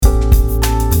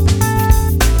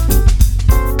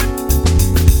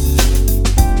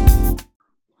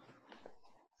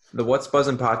the What's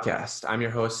Buzzin' podcast. I'm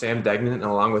your host, Sam Degnan, and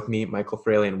along with me, Michael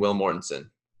Fraley and Will Mortensen.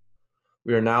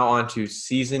 We are now on to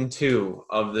season 2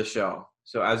 of the show.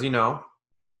 So as you know,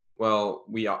 well,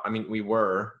 we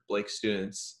were Blake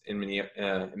students in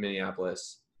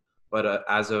Minneapolis, but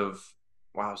as of,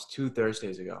 it was 2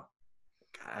 Thursdays ago.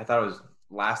 I thought it was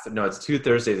it's 2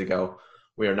 Thursdays ago.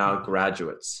 We are now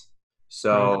graduates.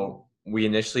 So we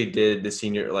initially did the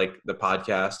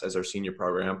podcast as our senior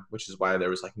program, which is why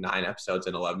there was 9 episodes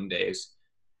in 11 days.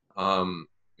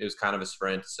 It was kind of a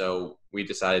sprint, so we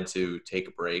decided to take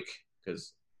a break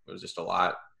because it was just a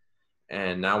lot.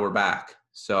 And now we're back.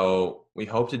 So we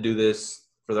hope to do this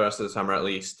for the rest of the summer at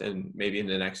least, and maybe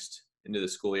into the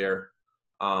school year.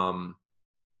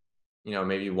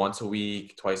 Maybe once a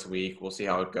week, twice a week. We'll see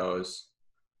how it goes.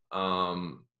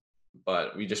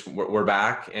 But we're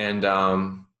back,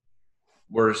 and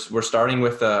we're starting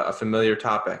with a familiar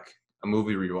topic, a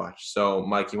movie rewatch. So,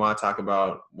 Mike, you want to talk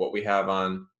about what we have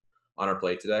on our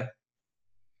plate today?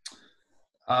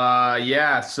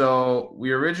 So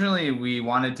we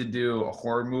wanted to do a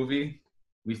horror movie.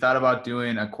 We thought about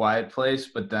doing A Quiet Place,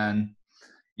 but then,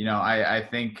 I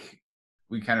think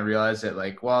we kind of realized that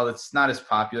it's not as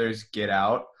popular as Get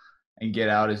Out, and Get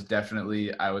Out is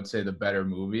definitely, I would say, the better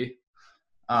movie.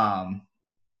 So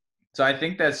I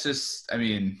think that's just,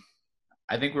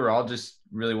 I think we're all just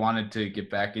really wanted to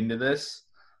get back into this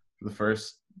for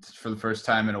the first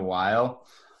time in a while.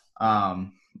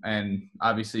 And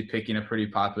obviously picking a pretty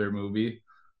popular movie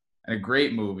and a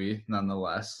great movie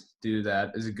nonetheless, do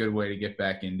that is a good way to get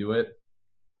back into it.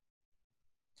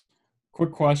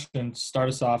 Quick question to start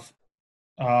us off.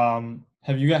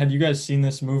 Have you guys seen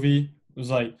this movie? It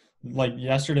was like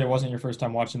yesterday wasn't your first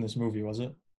time watching this movie, was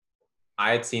it?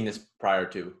 I had seen this prior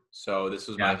to, so this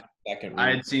was my second. I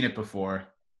had seen it before.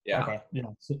 Yeah. Okay.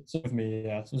 Yeah. So with me,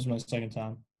 yeah. So this is my second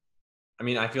time.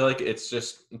 I feel like it's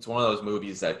one of those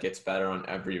movies that gets better on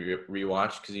every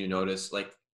rewatch because you notice,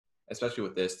 especially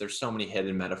with this, there's so many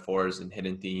hidden metaphors and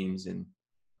hidden themes, and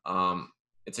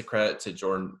it's a credit to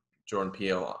Jordan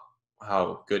Peele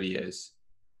how good he is,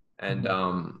 and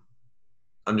I'm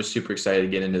just super excited to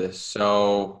get into this.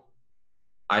 So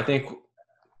I think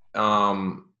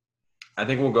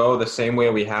we'll go the same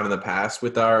way we have in the past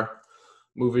with our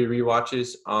movie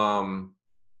rewatches.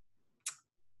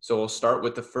 So we'll start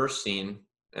with the first scene,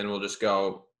 and we'll just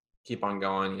keep on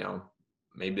going.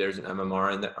 Maybe there's an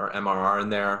MMR in there or MRR in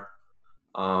there.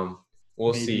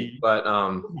 We'll see, but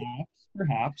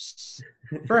perhaps.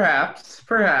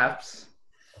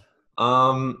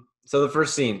 So the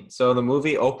first scene. So the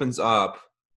movie opens up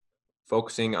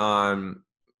focusing on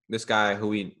this guy who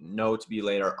we know to be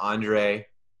later Andre,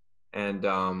 and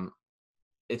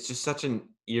it's just such an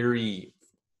eerie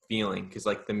feeling because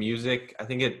the music, I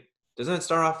think doesn't it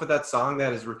start off with that song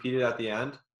that is repeated at the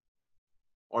end?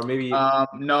 Or maybe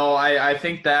no, I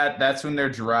think that's when they're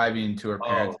driving to her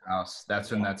parents' house.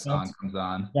 That's when that song comes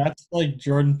on. That's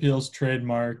Jordan Peele's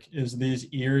trademark, is these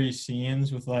eerie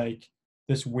scenes with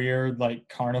this weird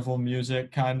carnival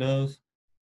music kind of.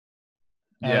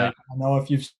 Yeah. I know if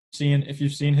you've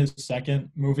seen his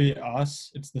second movie,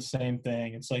 Us, it's the same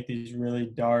thing. It's these really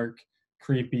dark,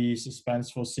 creepy,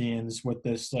 suspenseful scenes with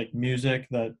this music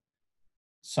that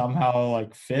somehow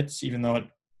fits, even though it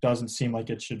doesn't seem like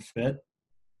it should fit.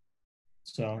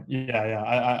 So yeah,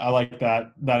 I like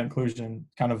that inclusion.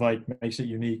 Kind of makes it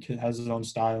unique. It has its own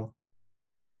style.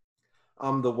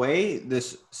 The way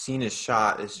this scene is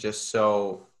shot is just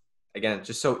so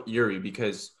eerie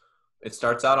because it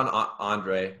starts out on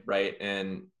Andre, right?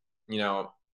 And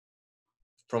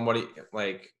from what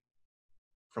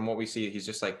we see, he's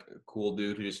just a cool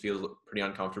dude who just feels pretty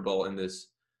uncomfortable in this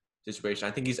situation.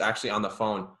 I think he's actually on the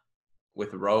phone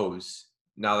with Rose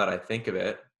now that I think of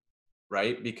it,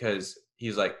 right? Because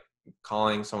he's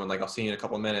calling someone I'll see you in a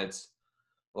couple of minutes,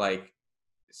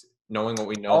 knowing what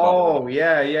we know about. Oh,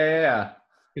 yeah.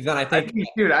 Because then I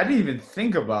didn't even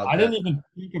think about that. I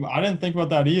didn't think about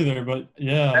that either, but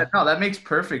yeah. That makes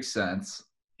perfect sense.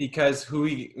 Because I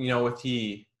think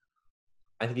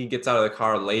he gets out of the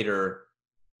car later,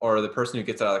 or the person who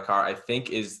gets out of the car, I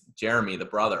think, is Jeremy, the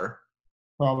brother.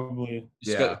 Probably.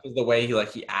 Because the way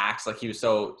he acts, he was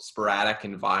so sporadic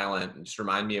and violent, and just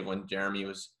remind me of when Jeremy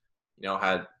was,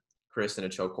 had Chris in a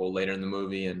chokehold later in the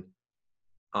movie. And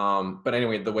but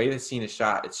anyway, the way the scene is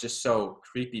shot, it's just so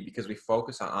creepy because we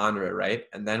focus on Andre, right?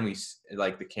 And then we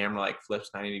the camera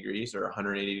flips 90 degrees or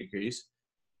 180 degrees,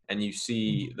 and you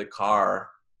see the car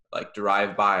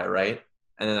drive by, right?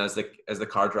 And then as the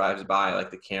car drives by,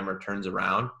 the camera turns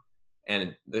around,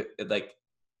 and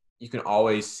you can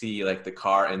always see the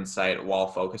car in sight while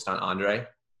focused on Andre.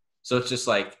 So it's just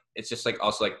it's just like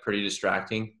also like pretty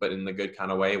distracting, but in the good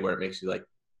kind of way where it makes you like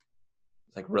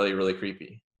really, really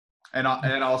creepy. And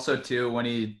also too, when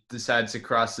he decides to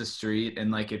cross the street and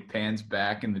like it pans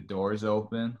back and the doors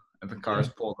open and the car's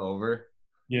pulled over.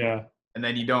 Yeah. And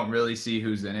then you don't really see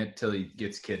who's in it till he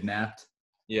gets kidnapped.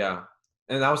 Yeah.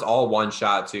 And that was all one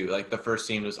shot too. Like the first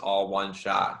scene was all one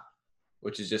shot,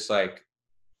 which is just like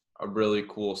a really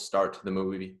cool start to the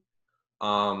movie.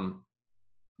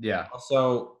 Yeah.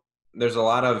 Also, there's a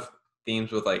lot of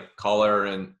themes with like color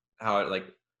and how it like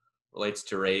relates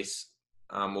to race.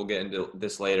 We'll get into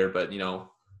this later, but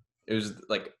it was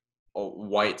like a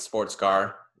white sports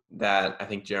car that I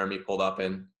think Jeremy pulled up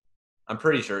in. I'm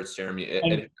pretty sure it's Jeremy. I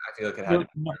feel like it had to be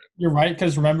Jeremy. You're right,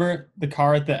 because remember the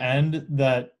car at the end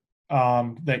that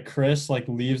Chris like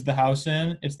leaves the house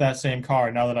in? It's that same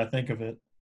car. Now that I think of it.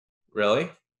 Really?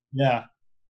 Yeah,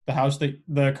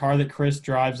 the car that Chris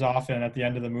drives off in at the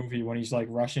end of the movie when he's like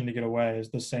rushing to get away is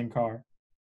the same car.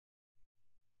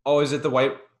 Oh, is it the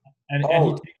white? And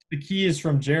he takes the keys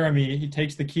from Jeremy. He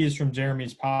takes the keys from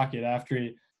Jeremy's pocket after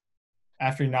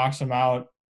he knocks him out.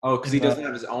 Oh, because he doesn't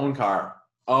have his own car.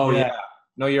 Oh yeah.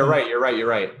 No, you're right.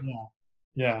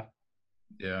 Yeah.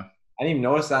 I didn't even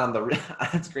notice that on the.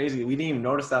 That's crazy. We didn't even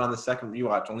notice that on the second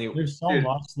rewatch. There's so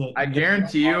much that I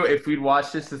guarantee you, if we'd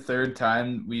watched this the third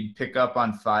time, we'd pick up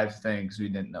on 5 things we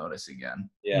didn't notice again.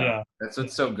 Yeah. That's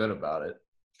what's so good about it.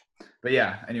 But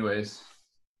yeah, anyways.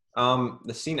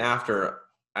 The scene after,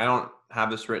 I don't have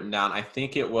this written down. I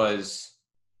think it was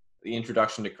the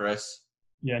introduction to Chris.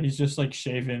 Yeah, he's just like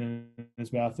shaving in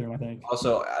his bathroom, I think.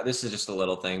 Also, this is just a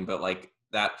little thing, but like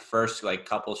that first like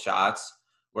couple shots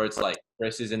where it's like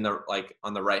Chris is in the like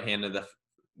on the right hand of the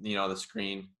the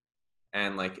screen,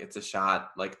 and like it's a shot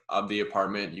like of the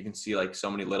apartment. You can see like so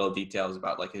many little details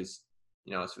about like his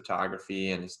his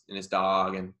photography and his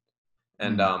dog and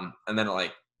then it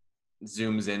like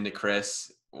zooms into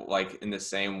Chris like in the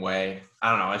same way. I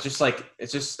don't know.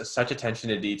 It's just such attention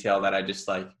to detail that I just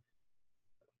like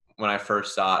when I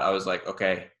first saw it, I was like,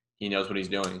 okay, he knows what he's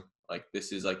doing. Like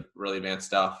this is like really advanced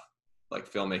stuff, like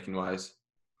filmmaking wise.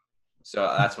 So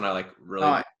that's when I like really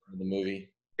liked the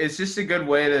movie. It's just a good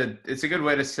way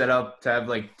to set up to have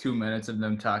like 2 minutes of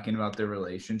them talking about their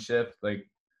relationship. Like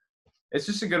it's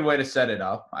just a good way to set it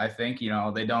up. I think,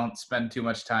 they don't spend too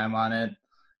much time on it.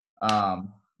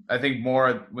 I think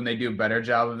more when they do a better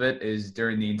job of it is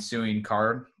during the ensuing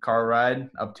car ride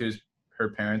up to her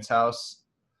parents' house.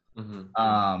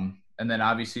 Mm-hmm. And then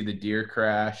obviously the deer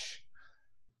crash,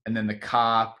 and then the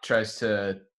cop tries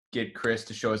to get Chris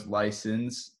to show his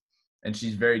license, and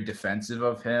she's very defensive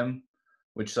of him,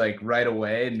 which like right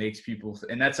away makes people,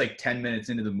 and that's like 10 minutes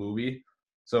into the movie.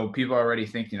 So people are already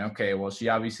thinking, okay, well, she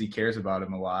obviously cares about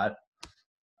him a lot.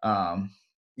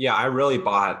 Yeah, I really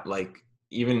bought like,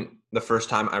 even the first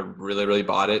time I really, really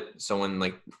bought it. So when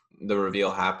like the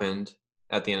reveal happened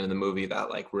at the end of the movie, that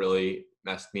like really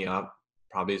messed me up.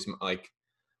 Probably is like,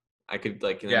 I could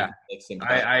like,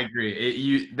 I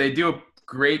agree. They do a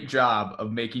great job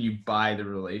of making you buy the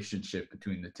relationship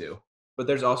between the two. But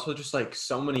there's also just like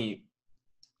so many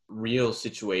real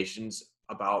situations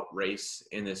about race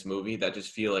in this movie that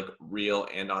just feel like real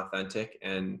and authentic.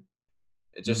 And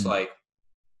it's just like,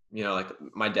 like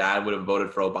my dad would have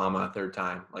voted for Obama a third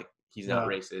time. Like he's not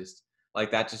racist.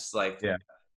 Like that just like,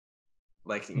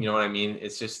 like, you know what I mean?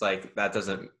 It's just like, that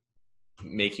doesn't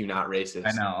make you not racist.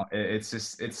 I know.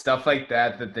 It's stuff like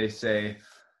that they say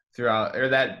throughout, or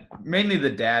that mainly the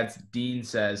dad's Dean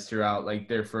says throughout like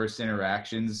their first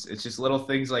interactions. It's just little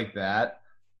things like that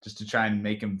just to try and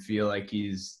make him feel like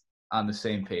he's on the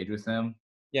same page with him.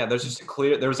 Yeah, there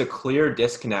was a clear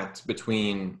disconnect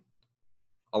between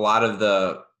a lot of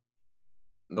the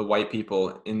white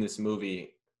people in this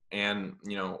movie and,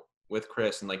 with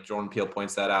Chris, and like Jordan Peele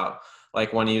points that out.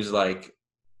 Like when he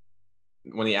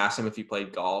asked him if he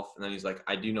played golf, and then he's like,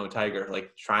 I do know Tiger,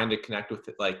 like trying to connect with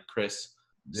like Chris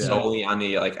solely on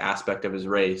the like aspect of his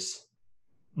race,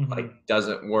 like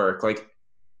doesn't work. Like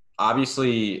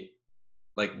obviously,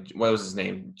 like what was his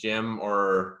name? Jim,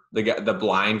 or the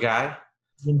blind guy?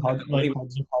 Jim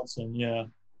Hudson, yeah.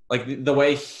 Like the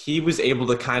way he was able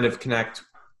to kind of connect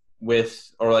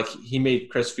with, or like he made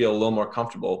Chris feel a little more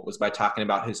comfortable, was by talking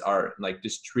about his art, and like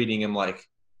just treating him like,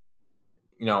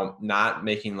 not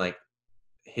making like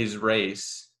his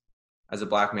race as a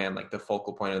black man like the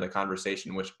focal point of the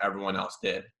conversation, which everyone else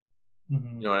did. You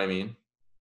know what I mean?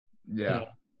 Yeah.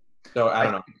 So I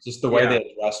don't know, just the way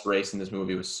they addressed race in this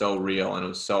movie was so real, and it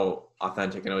was so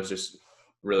authentic, and it was just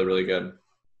really, really good.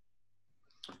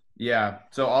 Yeah.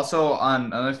 So also, on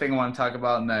another thing I want to talk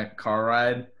about in that car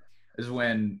ride is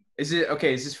when Is it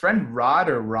okay? Is his friend Rod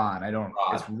or Ron? I don't.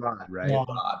 Rod. It's Rod, right? Yeah.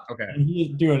 Rod. Okay.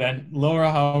 And dude, and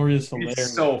Laura Howard is It's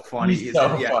hilarious. so funny. He's so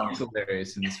funny. He's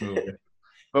hilarious in this movie.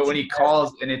 But when he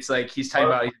calls and it's like he's talking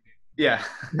about, yeah,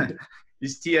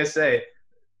 he's TSA.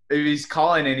 He's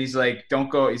calling and he's like, "Don't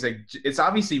go." He's like, "It's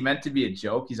obviously meant to be a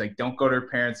joke." He's like, "Don't go to her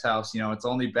parents' house. You know, it's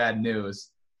only bad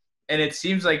news." And it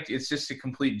seems like it's just a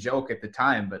complete joke at the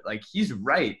time, but like he's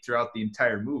right throughout the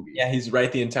entire movie. Yeah, he's right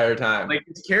the entire time. Like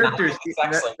his character's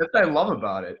that's what I love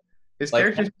about it. His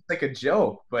character's just like a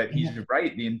joke, but he's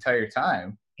right the entire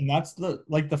time. And that's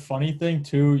the funny thing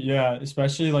too, yeah,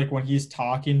 especially like when he's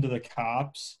talking to the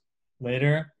cops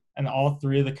later and all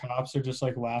three of the cops are just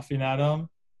like laughing at him.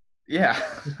 Yeah.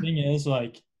 The thing is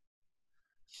like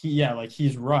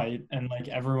he's right and like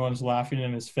everyone's laughing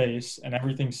in his face and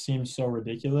everything seems so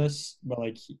ridiculous, but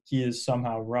like he is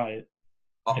somehow right.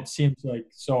 It seems like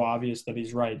so obvious that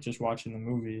he's right just watching the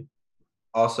movie.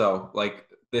 Also, like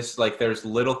this, like there's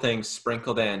little things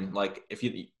sprinkled in. Like if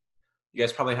you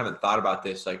guys probably haven't thought about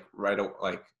this, like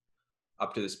like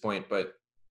up to this point, but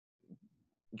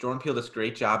Jordan Peele does a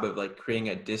great job of like creating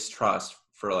a distrust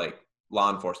for like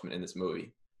law enforcement in this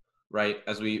movie, right?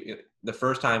 As the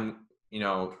first time,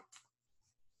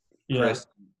 Chris,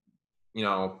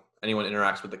 anyone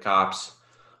interacts with the cops,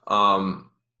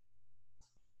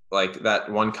 like that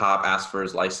one cop asked for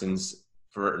his license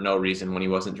for no reason when he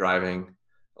wasn't driving.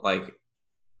 Like,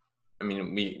 I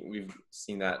mean, we've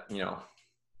seen that,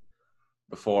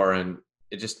 before, and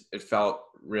it felt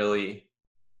really,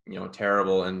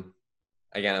 terrible. And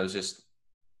again, it was just,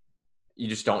 you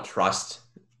just don't trust,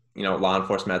 law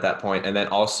enforcement at that point. And then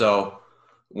also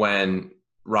when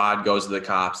Rod goes to the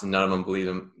cops and none of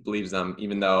them believes them,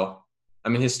 even though, I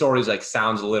mean, his story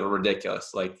sounds a little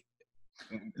ridiculous. Like,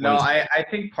 no, I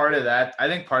think part of that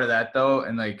though,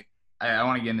 and like, I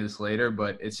want to get into this later,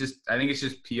 but I think it's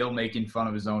just Peele making fun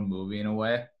of his own movie in a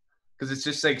way. Because it's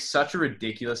just like such a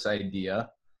ridiculous idea,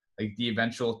 like the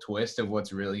eventual twist of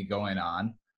what's really going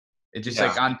on. It just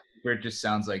like on paper, it just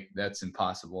sounds like that's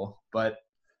impossible. But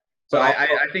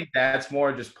I think that's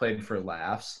more just played for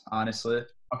laughs, honestly.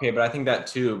 Okay, but I think that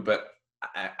too. But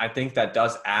I think that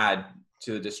does add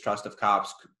to the distrust of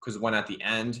cops, because when at the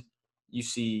end you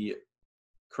see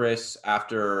Chris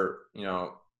after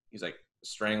he's like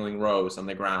strangling Rose on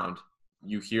the ground,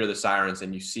 you hear the sirens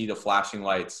and you see the flashing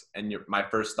lights, and my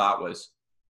first thought was,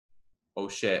 oh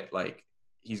shit, like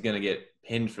he's gonna get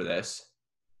pinned for this.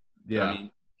 Yeah, I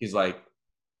mean, he's like,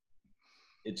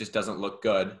 it just doesn't look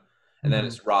good. And then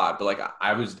it's Rod, but like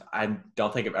I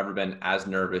don't think I've ever been as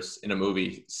nervous in a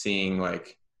movie seeing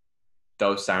like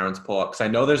those sirens pull up, because I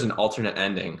know there's an alternate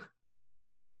ending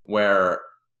where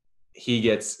he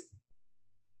gets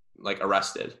like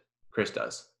arrested. Chris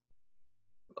does.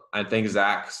 I think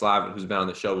Zach Slavin, who's been on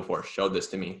the show before, showed this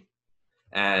to me.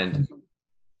 And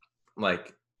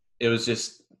like, it was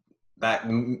just that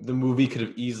the movie could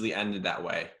have easily ended that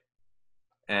way.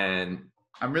 And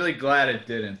I'm really glad it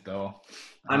didn't, though.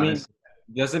 I mean,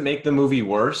 does it make the movie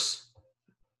worse?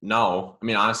 No. I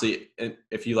mean, honestly,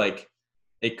 if you like,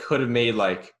 it could have made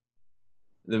like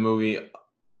the movie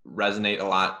resonate a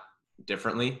lot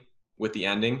differently with the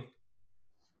ending.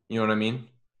 You know what I mean?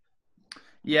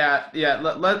 Yeah.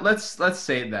 Let's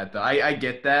say that though. I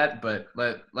get that, but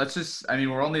let's just. I mean,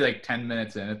 we're only like 10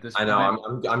 minutes in at this point. I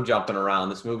know. I'm jumping around.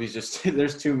 This movie's just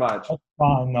there's too much. That's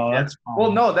fine. No, that's fine.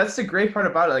 Well, no, that's the great part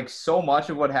about it. Like, so much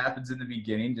of what happens in the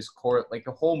beginning just like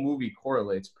the whole movie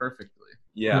correlates perfectly.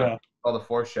 Yeah. All the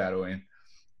foreshadowing,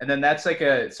 and then that's like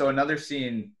another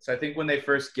scene. So I think when they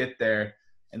first get there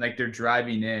and like they're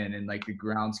driving in and like the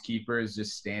groundskeeper is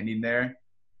just standing there,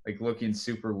 like looking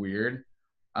super weird.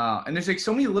 And there's like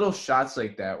so many little shots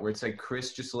like that where it's like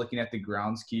Chris just looking at the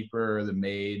groundskeeper or the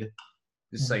maid,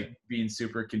 just like being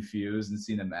super confused and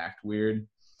seeing them act weird.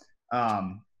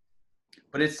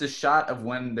 But it's the shot of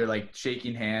when they're like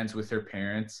shaking hands with their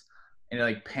parents and it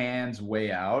like pans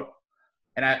way out.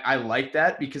 And I like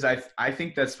that because I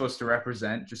think that's supposed to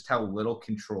represent just how little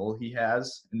control he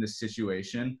has in this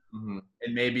situation. Mm-hmm.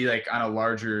 And maybe like on a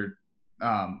larger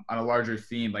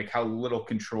theme, like how little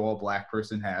control a Black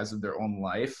person has of their own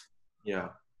life. Yeah.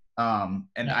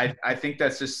 I think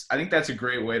that's a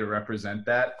great way to represent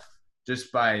that,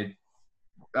 just by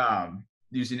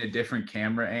using a different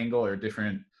camera angle or a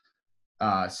different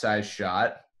size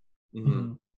shot.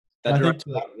 Mm-hmm. That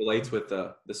relates with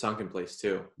the sunken place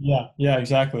too. Yeah,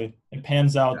 exactly. It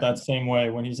pans out that same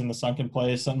way when he's in the sunken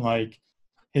place, and like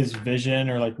his vision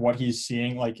or like what he's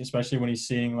seeing, like especially when he's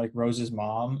seeing like Rose's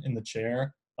mom in the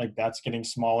chair, like that's getting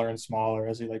smaller and smaller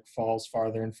as he like falls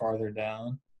farther and farther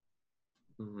down.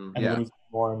 Mm-hmm. And loses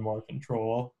more and more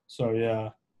control. So yeah.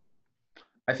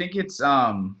 I think it's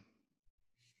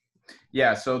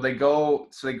yeah, so they go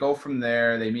from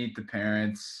there. They meet the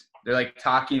parents. They're like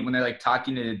talking when they're like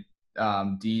talking to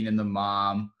Dean and the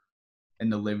mom in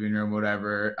the living room,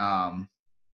 whatever.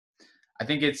 I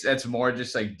think it's more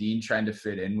just like Dean trying to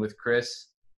fit in with Chris.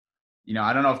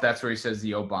 I don't know if that's where he says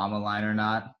the Obama line or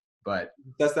not, but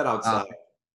That's that outside.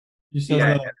 You said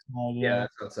yeah, that. yeah,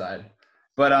 that's outside.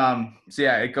 But so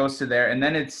yeah, it goes to there, and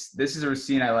then this is a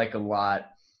scene I like a lot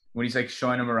when he's like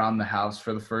showing him around the house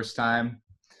for the first time,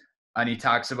 and he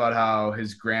talks about how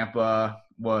his grandpa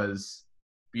was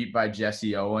beat by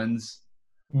Jesse Owens.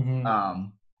 Mm-hmm.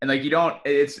 And like you don't,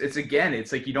 it's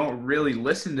like you don't really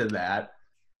listen to that,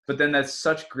 but then that's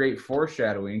such great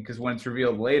foreshadowing because when it's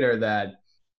revealed later that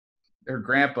her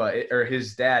grandpa or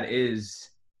his dad is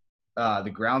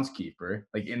the groundskeeper,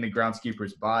 like in the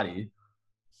groundskeeper's body.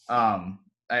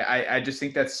 I just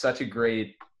think that's such a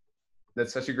great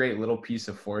little piece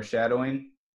of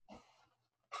foreshadowing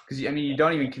because I mean you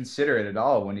don't even consider it at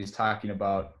all when he's talking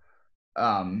about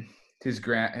his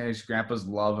grandpa's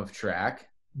love of track.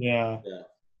 Yeah.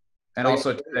 And Like,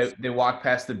 also they walk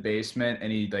past the basement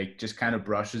and he like just kind of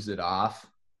brushes it off.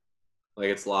 like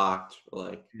it's locked.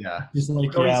 Like Yeah. Just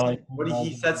like what yeah, he, like what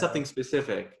he said something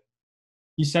specific.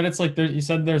 he said it's like he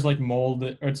said there's like mold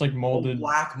or it's like molded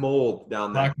Black mold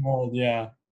down there. black mold. Yeah.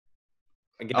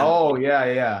 Again, Oh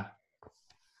yeah.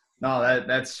 No,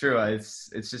 that's true. It's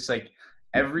just like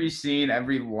every scene,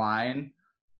 every line,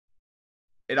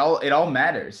 it all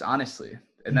matters, honestly.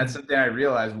 And that's something I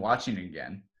realized watching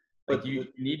again. Like But you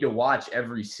need to watch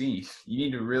every scene. You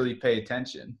need to really pay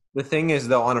attention. the thing is,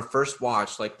 though, on a first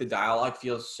watch, like the dialogue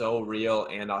feels so real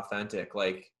and authentic.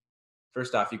 Like,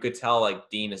 first off, you could tell like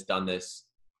Dean has done this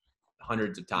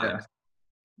hundreds of times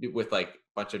with like a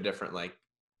bunch of different like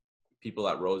people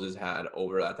that Rose has had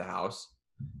over at the house.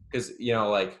 Because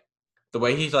like the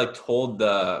way he's like told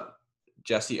the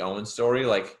Jesse Owens story,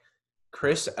 like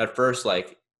Chris at first,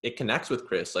 like it connects with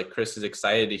Chris. Like Chris is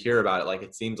excited to hear about it. Like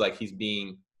it seems like he's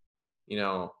being,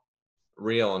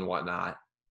 real and whatnot.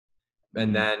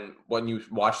 And then when you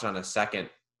watch it on a second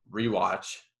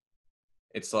rewatch,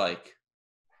 it's like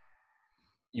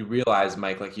you realize,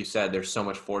 Mike, like you said, there's so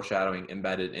much foreshadowing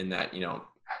embedded in that,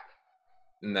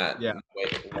 in that way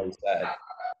that you said.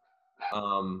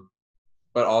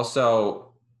 But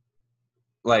also,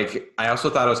 like, I also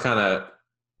thought it was kind of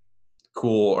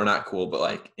cool, or not cool, but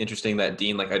like interesting that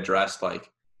Dean like addressed like,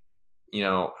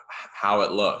 how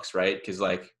it looks, right? Because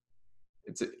like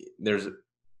there's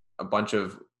a bunch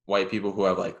of white people who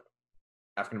have like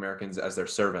African Americans as their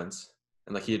servants,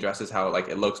 and like he addresses how like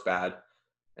it looks bad,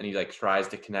 and he like tries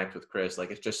to connect with Chris.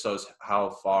 Like it just shows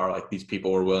how far like these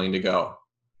people were willing to go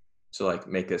to like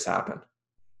make this happen.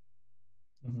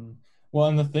 Mm-hmm. Well,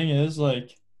 and the thing is,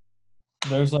 like,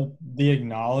 there's like the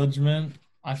acknowledgement,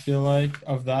 I feel like,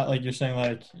 of that. Like you're saying,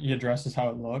 like he addresses how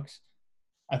it looks.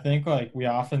 I think like we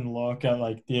often look at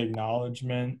like the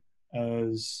acknowledgement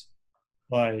as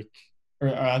like, or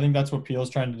I think that's what Peele's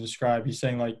trying to describe. He's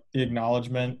saying like the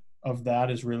acknowledgement of that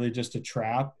is really just a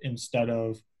trap instead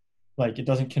of like it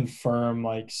doesn't confirm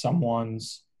like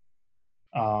someone's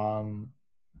um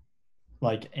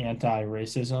like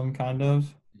anti-racism kind of.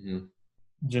 Mm-hmm.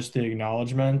 Just the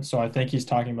acknowledgement. So I think he's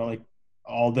talking about like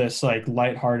all this like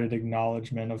lighthearted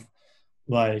acknowledgement of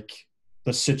like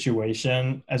the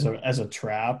situation as a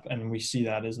trap, and we see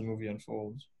that as the movie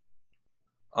unfolds.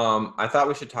 I thought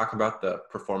we should talk about the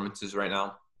performances right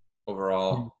now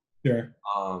overall. Sure.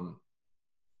 I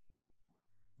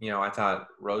thought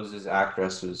Rose's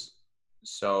actress was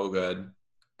so good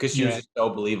because she was Yeah. just so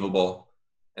believable,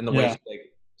 and the way she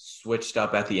like switched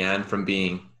up at the end from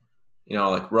being,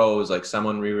 like Rose, like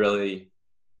someone we really,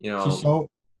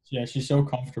 she's so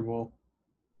comfortable.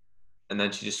 and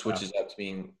then she just switches up to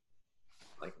being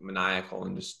like maniacal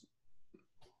and just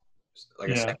like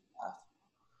a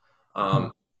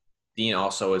psychopath. Dean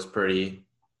also is pretty,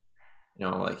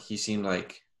 like he seemed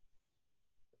like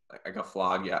a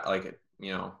flawed guy, like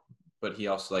but he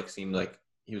also like seemed like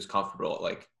he was comfortable,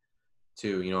 like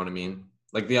too. You know what I mean?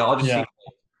 Like they all just seemed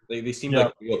like, they seemed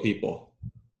like real people.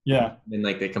 Yeah. And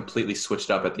like they completely switched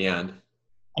up at the end.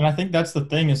 And I think that's the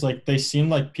thing is like they seem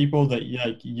like people that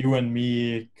like you and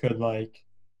me could like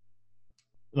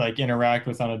interact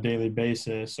with on a daily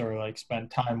basis or like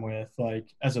spend time with like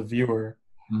as a viewer.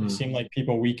 They seem like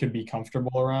people we could be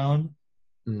comfortable around.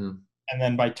 Mm-hmm. And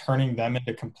then by turning them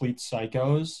into complete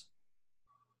psychos,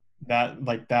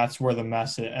 that's where the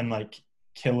mess and like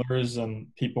killers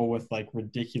and people with like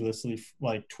ridiculously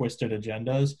like twisted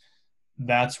agendas,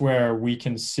 that's where we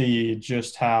can see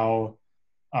just how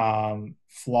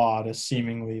flawed a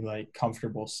seemingly like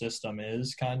comfortable system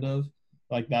is, kind of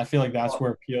like that. I feel like that's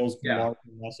where Peele's larger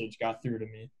message got through to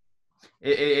me.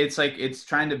 It's like it's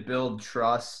trying to build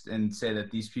trust and say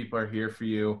that these people are here for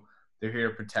you. They're here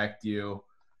to protect you.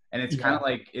 And it's kind of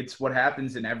like it's what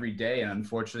happens in every day. And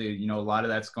unfortunately, a lot of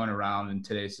that's going around in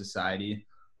today's society.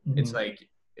 Mhm. It's like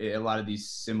a lot of these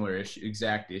similar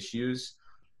exact issues.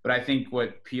 But I think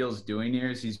what Peele's doing here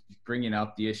is he's bringing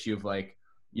up the issue of like,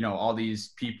 all these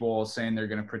people saying they're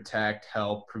going to protect,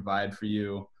 help, provide for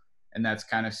you. And that's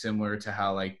kind of similar to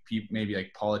how like maybe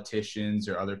like politicians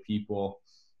or other people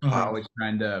are always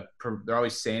they're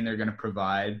always saying they're going to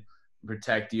provide,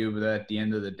 protect you, but at the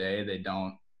end of the day, they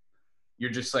don't.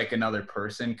 You're just like another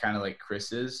person, kind of like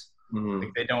Chris is. Mhm.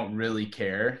 Like they don't really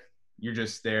care. You're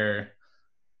just there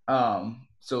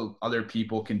so other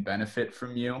people can benefit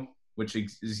from you, which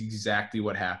is exactly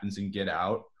what happens in Get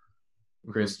Out.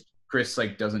 Chris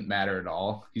like doesn't matter at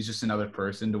all. He's just another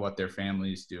person to what their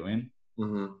family is doing.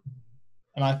 Mm-hmm.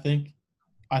 And I think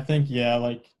yeah,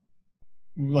 like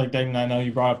Dayton, I know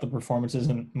you brought up the performances,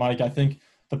 and Mike, I think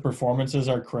the performances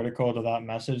are critical to that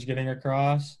message getting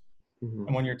across. Mm-hmm.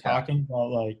 And when you're talking about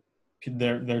like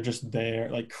they're just there,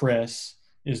 like Chris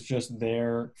is just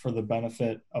there for the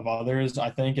benefit of others, I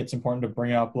think it's important to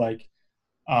bring up like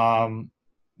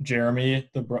Jeremy,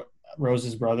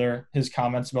 Rose's brother, his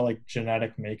comments about like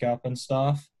genetic makeup and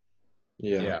stuff.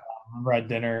 Yeah. Remember at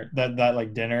dinner that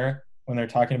like dinner when they're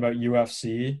talking about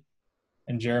UFC,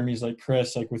 and Jeremy's like,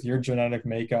 Chris, like with your genetic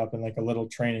makeup and like a little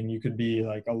training, you could be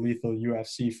like a lethal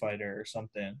UFC fighter or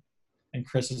something. And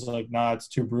Chris is like, nah, it's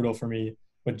too brutal for me.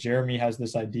 But Jeremy has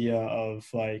this idea of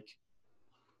like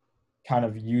kind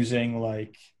of using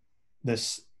like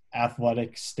this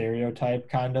athletic stereotype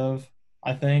kind of,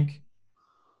 I think,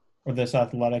 or this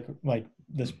athletic, like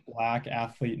this black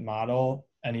athlete model.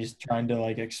 And he's trying to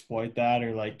like exploit that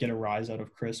or like get a rise out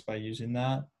of Chris by using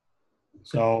that.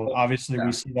 So obviously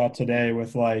we see that today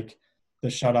with like the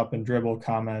shut up and dribble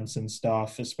comments and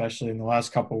stuff, especially in the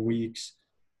last couple of weeks,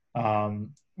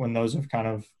 when those have kind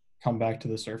of come back to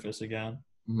the surface again.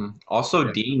 Mm-hmm. Also,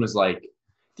 Dean was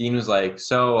like,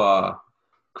 so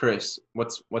Chris,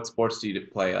 what sports do you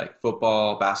play? Like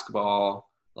football, basketball,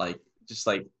 like just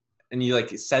like, and you like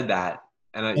said that,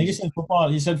 and I think he said football.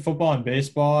 He said football and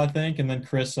baseball, I think, and then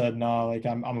Chris said, "No, like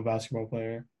I'm a basketball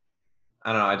player."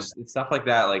 I don't know. It's stuff like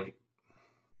that, like.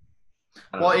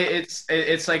 Well,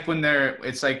 it's like when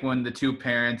the two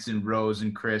parents and Rose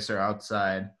and Chris are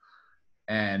outside,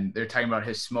 and they're talking about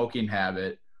his smoking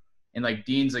habit, and like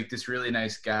Dean's like this really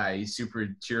nice guy. He's super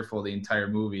cheerful the entire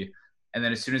movie, and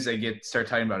then as soon as they start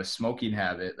talking about a smoking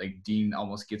habit, like Dean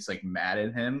almost gets like mad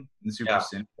at him and super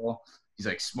cynical. He's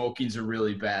like, smoking's a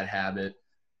really bad habit.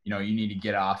 You need to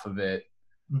get off of it.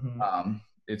 Mm-hmm.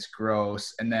 It's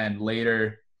gross. And then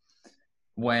later,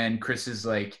 when Chris is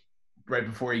like, right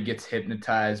before he gets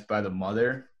hypnotized by the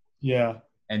mother. Yeah.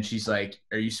 And she's like,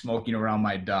 are you smoking around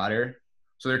my daughter?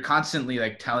 So they're constantly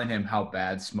like telling him how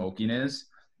bad smoking is.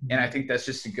 And I think that's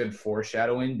just a good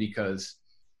foreshadowing because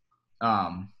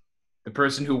the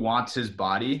person who wants his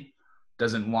body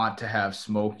doesn't want to have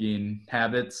smoking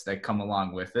habits that come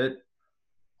along with it.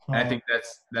 And I think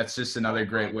that's just another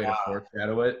great way to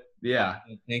foreshadow it. Yeah. I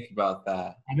didn't think about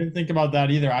that. I didn't think about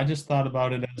that either. I just thought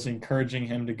about it as encouraging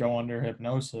him to go under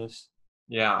hypnosis.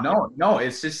 Yeah. No,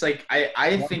 it's just like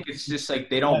I think it's just like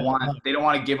they don't want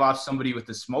to give off somebody with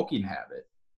a smoking habit.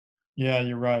 Yeah,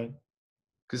 you're right.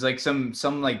 Because like some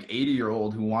like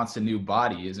 80-year-old who wants a new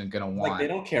body isn't gonna want. Like they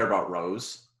don't care about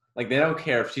Rose. Like they don't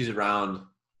care if she's around,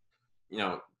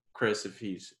 Chris if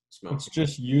he's smoking. It's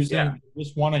just using. Yeah. They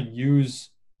just want to use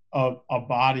a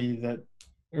body that,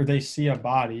 or they see a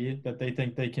body that they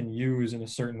think they can use in a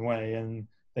certain way, and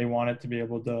they want it to be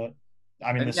able to.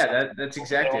 I mean, that's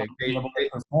exactly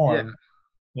it.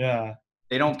 Yeah.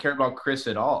 They don't care about Chris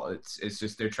at all. It's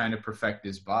just they're trying to perfect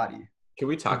his body. Can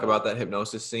we talk about that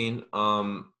hypnosis scene?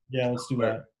 Yeah, let's do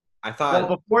that. I thought.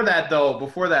 Well, before that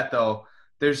though,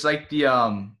 there's like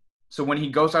the so when he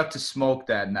goes out to smoke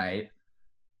that night,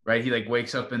 right? He like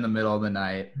wakes up in the middle of the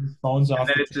night. His phone's off. And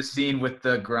then it's a scene with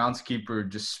the groundskeeper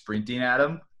just sprinting at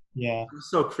him. Yeah. It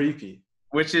was so creepy.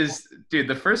 Which is, dude,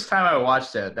 the first time I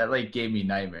watched that like gave me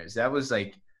nightmares. That's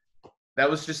like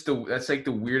the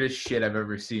weirdest shit I've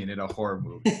ever seen in a horror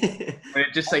movie. When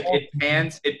it just like it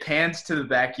pans to the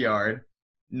backyard,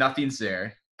 nothing's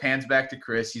there. Pans back to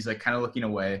Chris, he's like kind of looking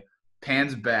away.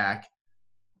 Pans back,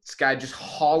 this guy just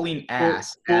hauling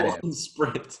ass at him.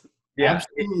 Sprint. Yeah,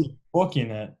 absolutely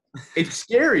booking it. It's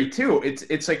scary too.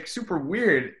 It's like super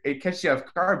weird. It catches you off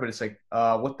guard, but it's like,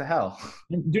 what the hell?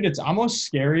 Dude, it's almost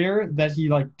scarier that he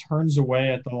like turns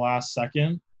away at the last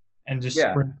second and just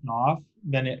sprints off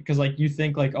than it, because like you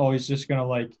think like, oh, he's just gonna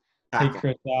like take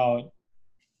Chris out,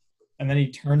 and then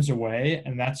he turns away,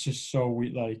 and that's just so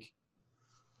weird. Like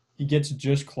he gets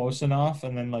just close enough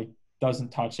and then like doesn't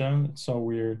touch him. It's so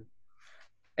weird.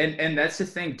 And that's the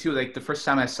thing too. Like the first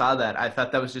time I saw that, I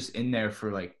thought that was just in there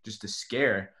for like just a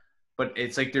scare, but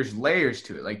it's like there's layers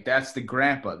to it. Like that's the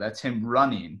grandpa. That's him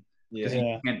running because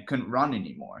Yeah. he couldn't run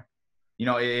anymore. You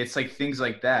know, it's like things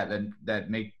like that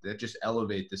just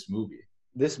elevate this movie.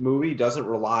 This movie doesn't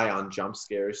rely on jump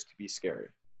scares to be scary,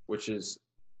 which is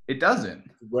It doesn't.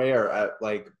 rare at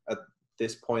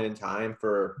this point in time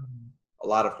for a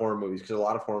lot of horror movies, because a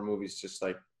lot of horror movies just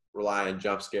like rely on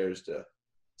jump scares to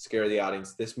scare the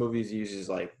audience. This movie uses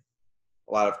like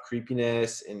a lot of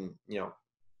creepiness and, you know,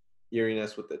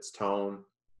 eeriness with its tone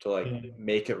to like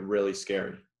make it really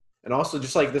scary. And also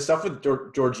just like the stuff with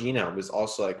Georgina was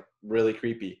also like really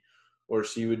creepy, where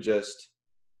she would just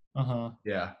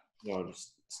Yeah. you know,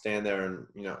 just stand there and,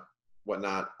 you know,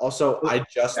 whatnot. Also, I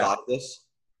just thought of this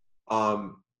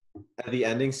at the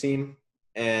ending scene,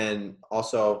 and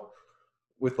also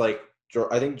with like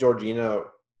I think Georgina,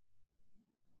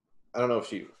 I don't know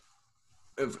if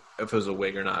it was a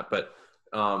wig or not, but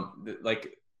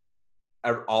like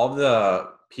all of the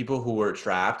people who were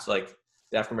trapped, like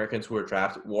the African Americans who were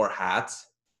trapped, wore hats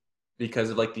because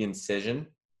of like the incision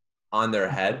on their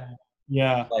head.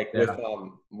 Yeah. Like with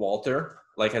Walter,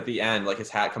 like at the end, like his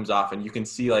hat comes off and you can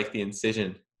see like the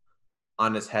incision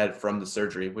on his head from the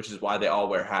surgery, which is why they all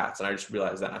wear hats. And I just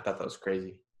realized that. And I thought that was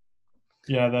crazy.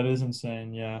 Yeah, that is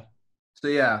insane. Yeah. So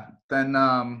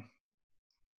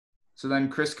then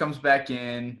Chris comes back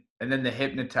in, and then the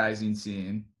hypnotizing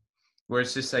scene where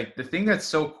it's just like the thing that's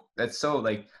so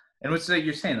like, and what's like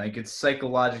you're saying, like it's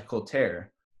psychological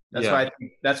terror. That's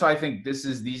why I think this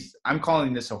is I'm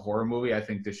calling this a horror movie. I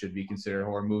think this should be considered a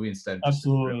horror movie instead of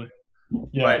absolutely.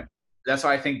 Yeah. But that's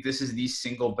why I think this is the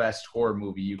single best horror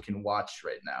movie you can watch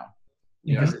right now.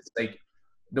 Because it's like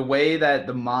the way that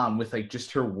the mom, with like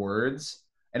just her words,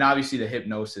 and obviously the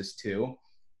hypnosis too,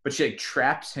 but she like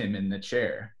traps him in the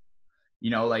chair.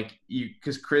 You know, like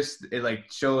because Chris, it like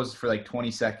shows for like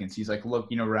 20 seconds. He's like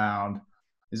looking around.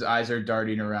 His eyes are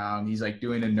darting around. He's like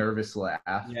doing a nervous laugh.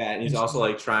 Yeah, and he's also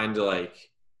like trying to like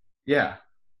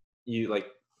you like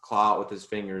claw it with his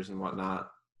fingers and whatnot.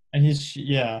 And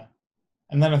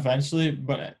and then eventually,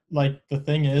 but like the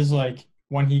thing is, like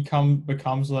when he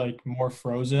becomes like more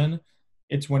frozen,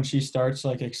 it's when she starts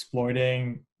like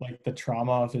exploiting like the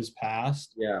trauma of his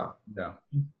past. Yeah.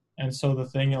 And so the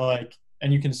thing, like,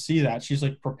 and you can see that she's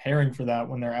like preparing for that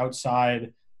when they're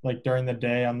outside, like during the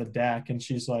day on the deck, and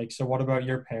she's like, "So what about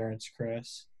your parents,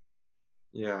 Chris?"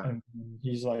 Yeah. And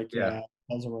he's like, "Yeah,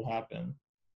 that's what happened."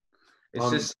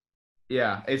 It's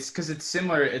it's because it's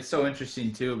similar. It's so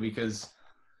interesting too because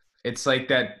it's like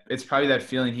that. It's probably that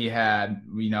feeling he had,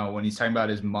 you know, when he's talking about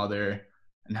his mother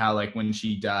and how like when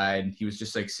she died, he was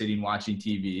just like sitting watching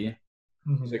TV.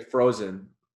 He's like frozen,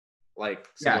 like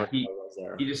he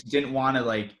just didn't want to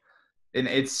like. And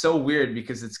it's so weird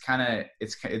because it's kind of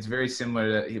it's very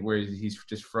similar to where he's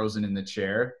just frozen in the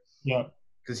chair. Yeah.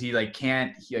 Because he like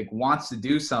can't, he like wants to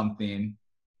do something,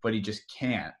 but he just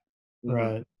can't.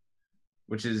 Right.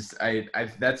 Which is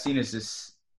that scene is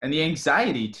just, and the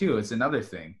anxiety too is another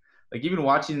thing. Like even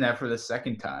watching that for the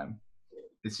second time,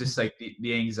 it's just like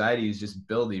the anxiety is just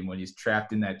building when he's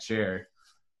trapped in that chair,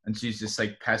 and she's just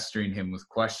like pestering him with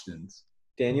questions.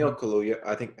 Daniel Kaluuya,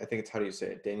 I think it's how do you say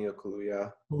it? Daniel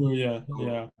Kaluuya. Kaluuya,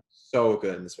 yeah. So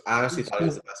good in this. I honestly thought he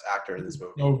was the best actor in this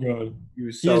movie. So good. He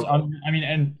was so. I mean,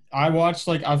 and I watched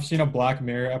I've seen a Black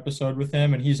Mirror episode with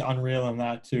him, and he's unreal in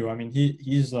that too. I mean,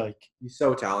 he's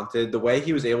so talented. The way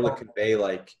he was able to convey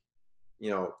like,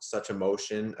 you know, such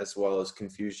emotion as well as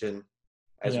confusion,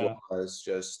 as well as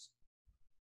just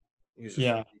he was just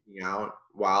freaking out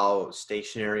while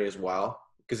stationary as well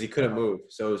because he couldn't move,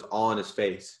 so it was all in his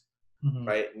face.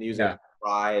 Right, and he was like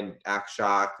cry and act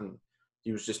shocked, and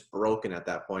he was just broken at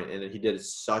that point. And he did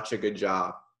such a good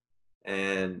job.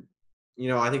 And you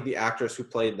know, I think the actress who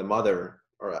played the mother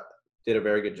did a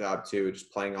very good job too,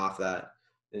 just playing off that.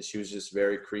 And she was just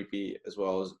very creepy as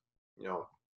well as, you know,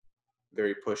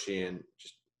 very pushy and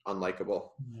just unlikable.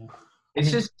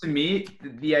 It's just, to me,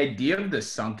 the idea of the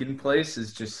sunken place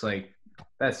is just like,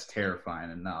 that's terrifying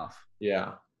enough.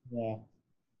 Yeah.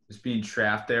 Just being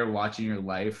trapped there, watching your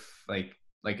life like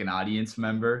an audience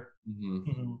member.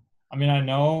 I mean, I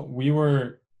know we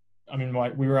were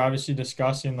obviously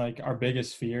discussing like our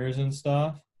biggest fears and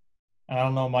stuff. And I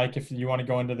don't know, Mike, if you want to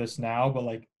go into this now, but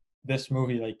like this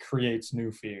movie like creates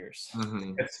new fears.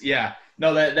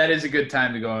 No, that is a good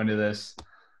time to go into this.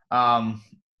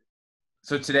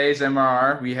 So today's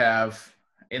MRR, we have,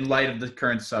 in light of the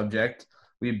current subject,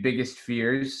 we have biggest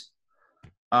fears.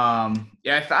 I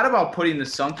thought about putting the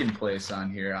sunken place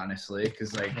on here, honestly,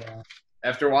 because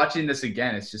after watching this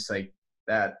again, it's just like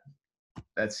that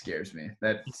scares me.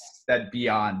 That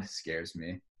beyond scares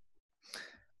me.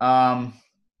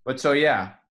 But so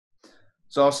yeah.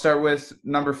 So I'll start with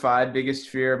number 5, biggest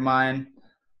fear of mine.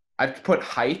 I've put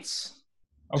heights.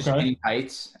 Just Okay.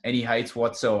 any heights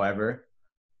whatsoever.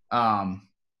 I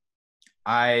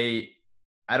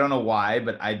don't know why,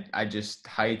 but I just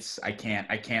heights. I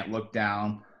can't look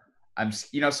down.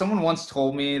 Someone once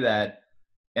told me that,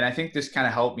 and I think this kind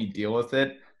of helped me deal with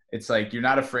it. It's like you're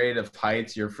not afraid of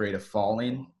heights, you're afraid of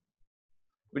falling,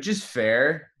 which is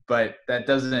fair, but that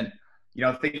doesn't.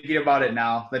 Thinking about it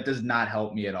now, that does not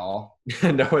help me at all.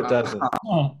 No, it doesn't.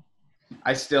 Huh.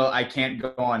 I can't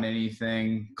go on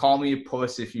anything. Call me a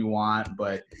puss if you want,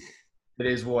 but it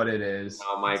is what it is.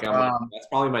 Oh, Mike, that's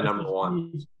probably my number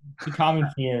 1. It's a common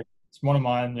fear. It's one of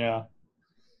mine. Yeah.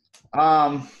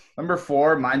 Number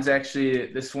 4, mine's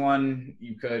actually this one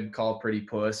you could call pretty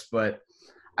puss, but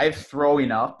I have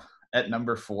throwing up at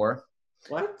number 4.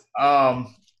 What?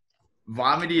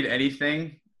 Vomiting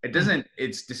anything.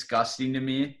 It's disgusting to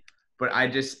me, but I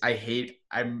hate,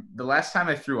 the last time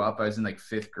I threw up, I was in like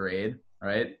 5th grade,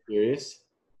 right? Serious?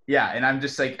 Yeah. And I'm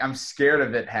just like, I'm scared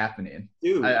of it happening.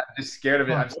 Dude. I'm just scared of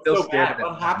it. I'm still scared of it.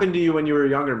 What happened to you when you were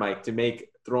younger, Mike, to make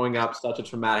throwing up such a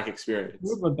traumatic experience?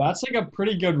 Dude, but that's like a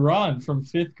pretty good run from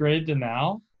 5th grade to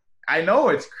now. I know,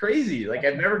 it's crazy. Like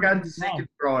I've never gotten sick of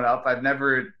throwing up. I've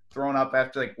never thrown up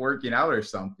after like working out or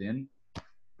something.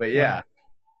 But yeah.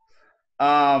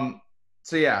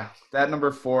 So yeah, that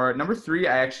number 4. Number 3,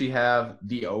 I actually have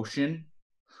the ocean.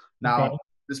 Now,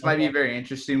 this might be a very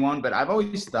interesting one, but I've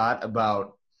always thought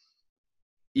about,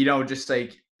 just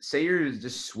like, say you're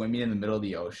just swimming in the middle of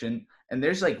the ocean and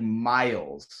there's like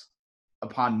miles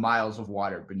upon miles of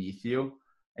water beneath you,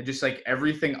 and just like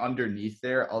everything underneath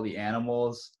there, all the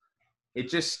animals, it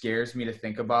just scares me to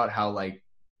think about how like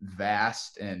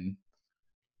vast and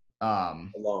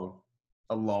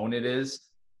alone it is.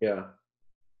 Yeah.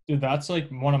 Dude, that's like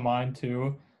one of mine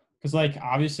too. Because like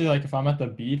obviously like if I'm at the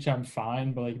beach, I'm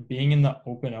fine, but like being in the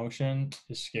open ocean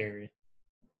is scary.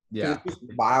 Yeah. It's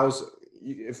just miles,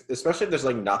 especially if there's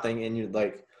like nothing and you're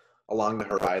like along the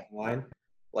horizon line,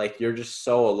 like you're just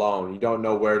so alone. You don't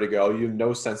know where to go. You have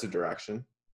no sense of direction.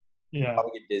 Yeah. You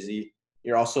probably get dizzy.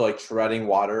 You're also like treading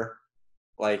water.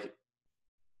 Like,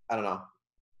 I don't know.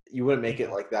 You wouldn't make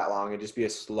it like that long. It'd just be a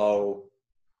slow.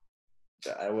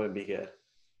 It wouldn't be good.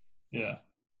 Yeah.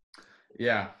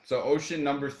 Yeah. So ocean,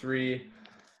 number 3.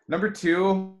 Number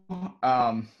 2,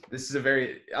 this is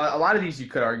a lot of these you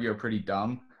could argue are pretty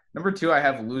dumb. Number 2, I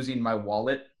have losing my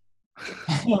wallet.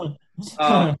 Look,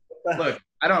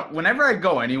 whenever I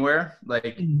go anywhere,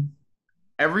 like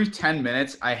every 10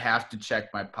 minutes, I have to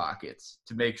check my pockets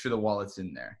to make sure the wallet's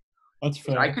in there. That's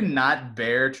fair. I cannot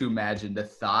bear to imagine the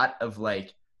thought of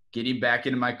like getting back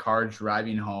into my car,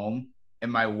 driving home,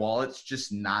 and my wallet's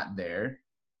just not there.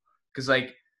 Because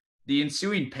like the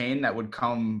ensuing pain that would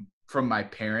come from my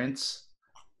parents,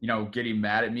 getting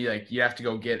mad at me, like you have to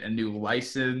go get a new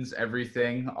license,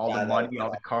 everything, all the money,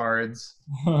 all the cards.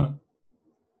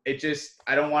 It just,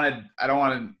 I don't want to,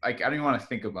 like, I don't even want to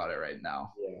think about it right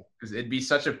now. Yeah. Because it'd be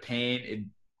such a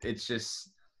pain. It's just,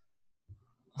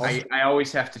 I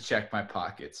always have to check my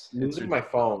pockets. Losing my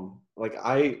phone. Like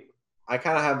I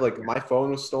kind of have like my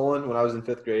phone was stolen when I was in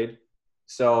 5th grade.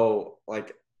 So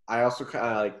like I also kind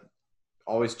of like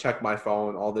always check my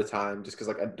phone all the time just because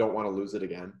like I don't want to lose it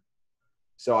again.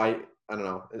 So I don't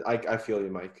know. I feel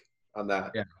you, Mike, on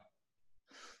that. Yeah.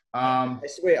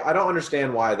 Wait, I don't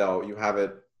understand why though you have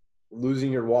it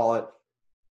losing your wallet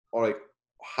or like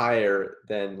higher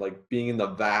than like being in the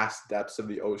vast depths of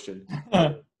the ocean,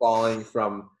 falling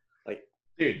from like.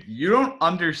 Dude, you don't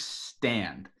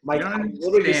understand. Mike, you don't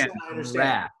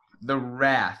understand the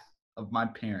wrath of my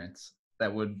parents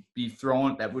that would be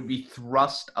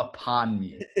thrust upon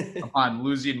me upon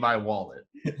losing my wallet.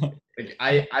 Like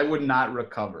I would not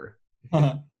recover.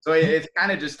 So it's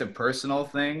kind of just a personal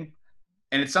thing.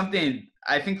 And it's something,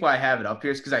 I think why I have it up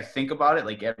here is because I think about it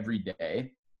like every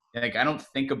day. And like I don't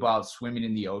think about swimming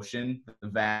in the ocean, the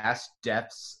vast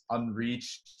depths,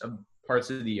 unreached parts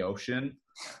of the ocean.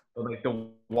 But like the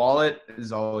wallet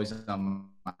is always on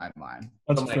my mind.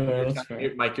 That's Mike, fair. That's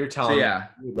fair. Mike, you're telling me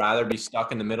you'd rather be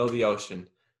stuck in the middle of the ocean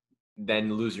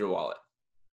than lose your wallet.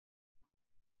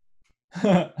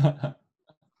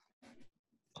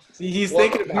 See, he's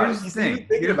thinking about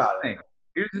it.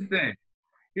 Here's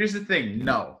the thing.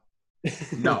 No,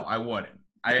 I wouldn't.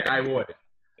 I wouldn't.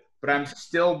 But I'm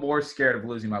still more scared of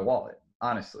losing my wallet,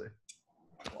 honestly.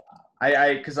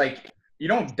 Because like you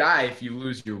don't die if you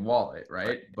lose your wallet,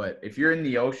 right? But if you're in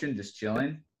the ocean just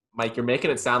chilling, Mike, you're making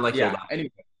it sound like you're.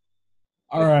 Anyway,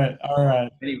 All right, all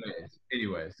right.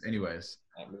 Anyways.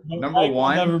 No, Number Mike will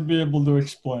one, never be able to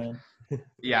explain.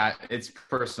 yeah, it's a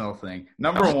personal thing.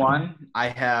 Number one, I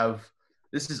have,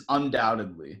 this is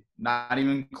undoubtedly not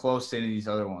even close to any of these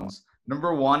other ones.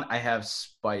 Number one, I have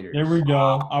spiders. There we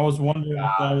go. I was wondering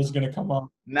if that was gonna come up.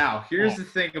 Now, here's the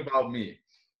thing about me.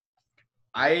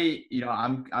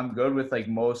 I'm good with like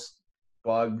most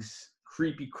bugs,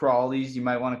 creepy crawlies, you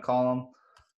might want to call them.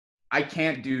 I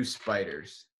can't do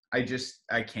spiders. I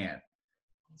can't.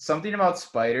 Something about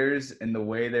spiders and the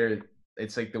way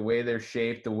it's like the way they're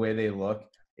shaped, the way they look,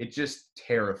 it just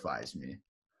terrifies me.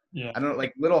 Yeah. I don't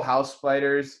like little house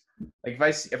spiders. Like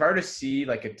if I were to see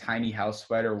like a tiny house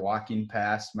spider walking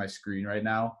past my screen right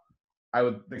now,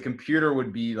 the computer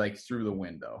would be like through the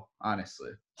window,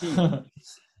 honestly.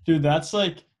 Dude, that's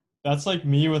like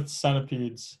me with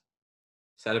centipedes.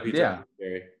 Centipedes Yeah. are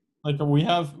scary. Like we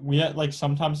have like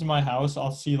sometimes in my house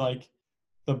I'll see like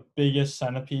the biggest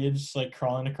centipedes like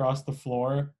crawling across the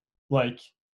floor. Like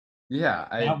Yeah,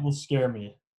 that will scare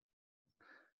me.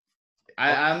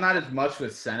 I'm not as much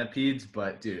with centipedes,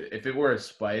 but dude, if it were a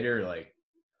spider, like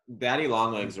Daddy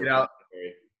long legs are Get out.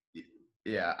 scary.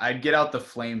 yeah, I'd get out the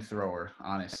flamethrower,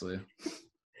 honestly.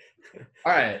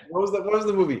 All right. What was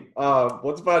the movie?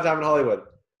 Once Upon a Time in Hollywood.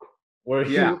 Where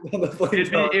he Yeah. on the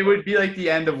flamethrower. It would be like the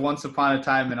end of Once Upon a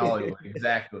Time in Hollywood,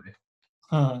 exactly.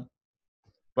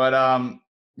 But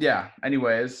yeah.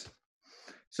 Anyways,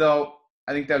 so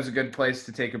I think that was a good place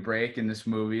to take a break in this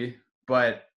movie.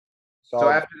 But so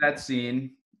after that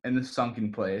scene in the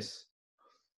sunken place,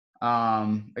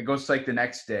 it goes to like the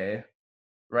next day,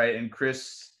 right? And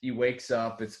Chris, he wakes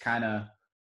up. It's kind of,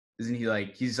 isn't he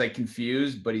like, he's like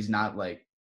confused, but he's not like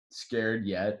scared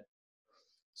yet.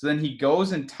 So then he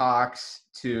goes and talks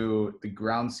to the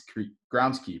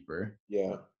groundskeeper,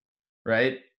 Yeah.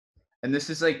 right? And this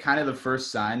is like kind of the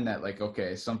first sign that like,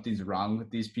 okay, something's wrong with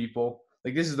these people.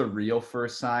 Like this is the real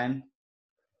first sign.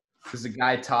 Because the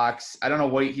guy talks, I don't know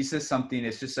what he says something.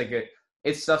 It's just like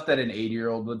it's stuff that an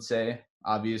 80-year-old would say,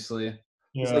 obviously.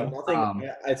 It's Yeah. like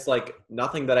nothing. It's like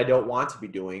nothing that I don't want to be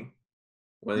doing.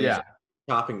 When he's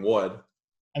chopping wood.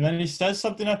 And then he says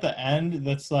something at the end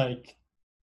that's like,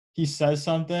 he says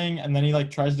something and then he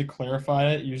like tries to clarify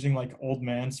it using like old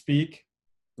man speak.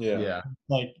 Yeah.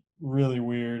 Like really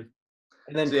weird.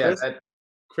 And then So,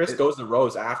 Chris goes to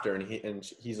Rose after, and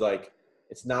he's like,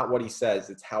 it's not what he says,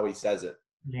 it's how he says it.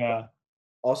 Yeah.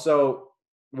 Also,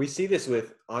 we see this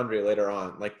with Andre later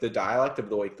on, like the dialect of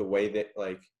the way that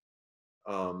like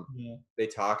they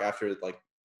talk after like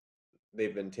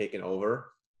they've been taken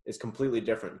over is completely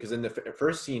different. Because in the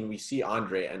first scene we see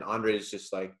Andre, and Andre is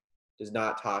just like does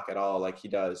not talk at all like he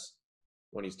does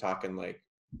when he's talking like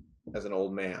as an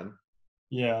old man.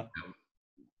 Yeah.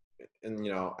 And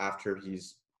after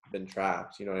he's been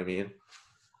trapped, you know what I mean?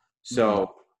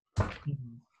 So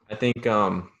I think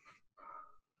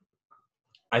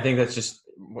that's just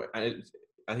I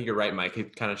think you're right, Mike.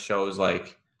 It kind of shows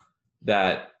like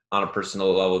that on a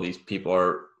personal level these people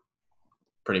are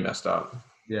pretty messed up.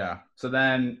 Yeah. So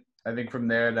then I think from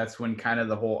there that's when kind of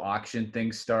the whole auction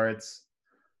thing starts.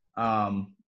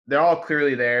 They're all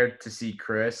clearly there to see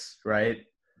Chris, right?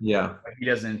 Yeah. He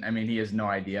has no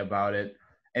idea about it.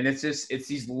 And it's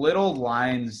these little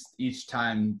lines each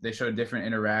time they show different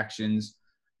interactions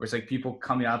where it's like people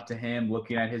coming up to him,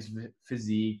 looking at his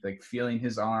physique, like feeling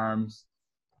his arms.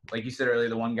 Like you said earlier,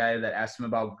 the one guy that asked him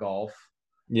about golf.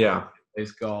 Yeah.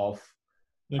 Plays golf.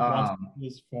 Like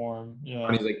his form. Yeah.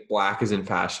 When he's like black is in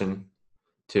fashion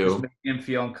too. Just making him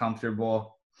feel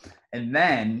uncomfortable. And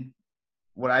then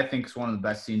what I think is one of the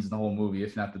best scenes in the whole movie,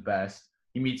 if not the best,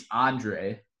 he meets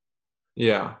Andre.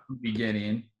 Yeah.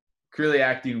 Beginning, clearly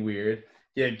acting weird.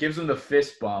 Yeah, gives him the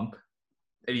fist bump,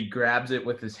 and he grabs it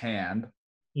with his hand.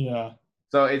 Yeah.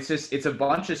 So it's a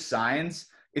bunch of signs.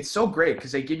 It's so great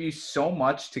because they give you so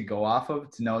much to go off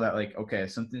of to know that like, okay,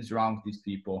 something's wrong with these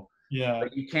people. Yeah.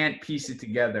 But you can't piece it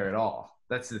together at all.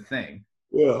 That's the thing.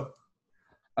 Yeah.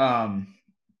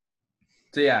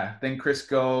 So yeah, then Chris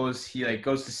goes. He like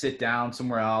goes to sit down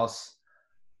somewhere else.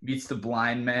 Meets the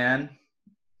blind man,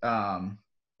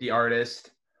 the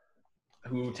artist,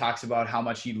 who talks about how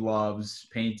much he loves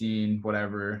painting,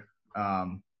 whatever.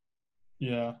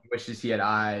 Yeah. Wishes he had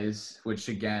eyes, which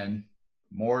again,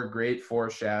 more great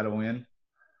foreshadowing.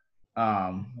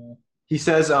 He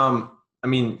says, and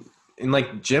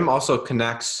like Jim also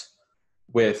connects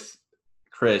with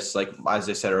Chris, like as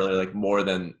I said earlier, like more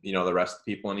than the rest of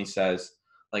the people, and he says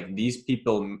like these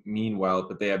people mean well,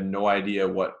 but they have no idea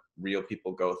what real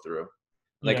people go through.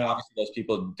 Like obviously those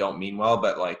people don't mean well,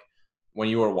 but like when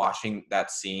you were watching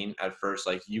that scene at first,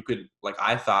 like you could, like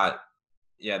I thought,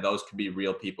 yeah, those could be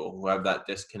real people who have that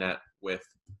disconnect with,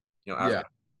 Yeah. African.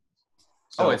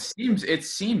 So, it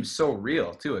seems so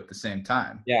real too at the same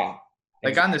time. yeah.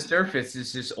 Like on the surface,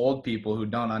 it's just old people who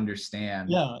don't understand.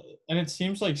 Yeah, and it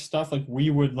seems like stuff like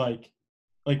we would like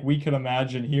we could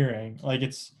imagine hearing. Like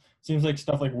seems like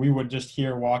stuff like we would just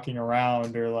hear walking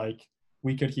around, or like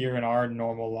we could hear in our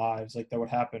normal lives, like that would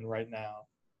happen right now.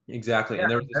 Exactly. Yeah,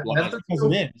 And there was this And that's because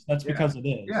it is. That's because it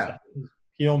is. Yeah.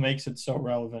 Peele makes it so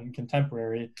relevant and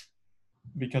contemporary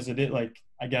because it is, like,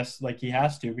 I guess, like, he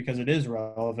has to, because it is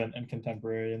relevant and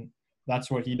contemporary, and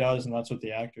that's what he does, and that's what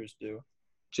the actors do.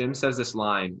 Jim says this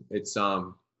line. It's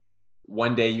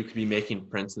one day you could be making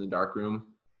prints in the dark room,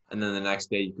 and then the next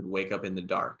day you could wake up in the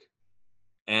dark.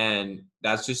 And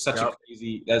that's just such a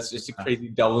crazy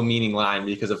double meaning line,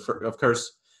 because of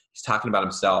course he's talking about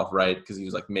himself, right? Because he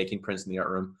was like making prints in the art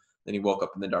room, then he woke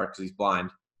up in the dark because he's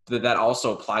blind. But that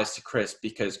also applies to Chris,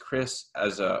 because Chris,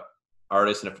 as a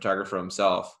artist and a photographer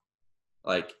himself,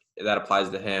 like that applies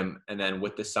to him. And then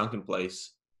with the sunken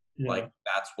place, like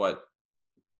that's what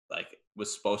like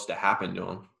was supposed to happen to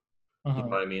him. You know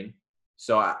what I mean?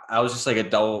 So I was just like a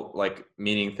double like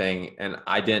meaning thing, and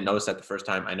I didn't notice that the first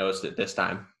time. I noticed it this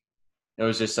time. It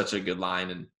was just such a good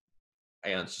line, and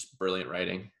again, it's just brilliant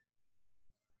writing.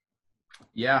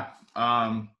 Yeah.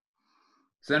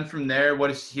 So then from there, what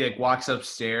is he like? Walks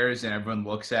upstairs and everyone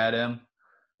looks at him.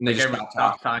 And they like just everyone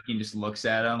stops talking, just looks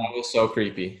at him. That was so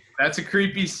creepy. That's a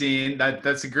creepy scene.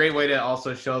 That's a great way to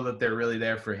also show that they're really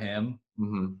there for him.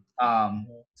 Mm-hmm.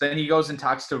 So then he goes and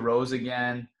talks to Rose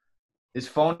again. His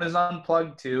phone is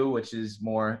unplugged too, which is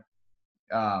more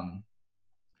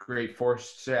great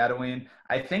foreshadowing.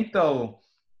 I think though,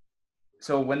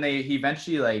 so when he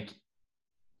eventually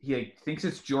he thinks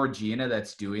it's Georgina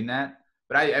that's doing that,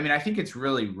 but I mean I think it's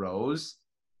really Rose.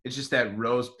 It's just that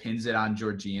Rose pins it on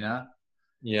Georgina.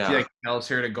 Yeah. She tells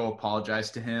her to go apologize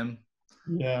to him.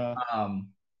 Yeah.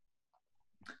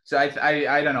 So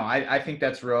I don't know. I think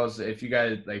that's Rose. If you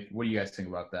guys what do you guys think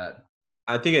about that?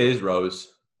 I think it is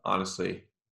Rose, honestly.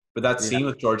 But that scene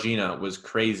with Georgina was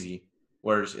crazy,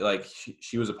 where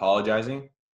she was apologizing,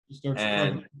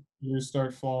 and tears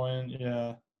start falling.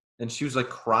 Yeah. And she was like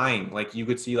crying. Like you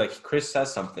could see like Chris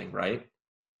says something, right?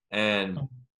 And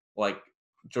like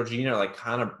Georgina like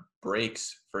kind of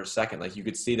breaks for a second. Like you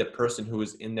could see the person who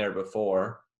was in there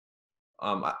before,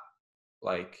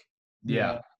 like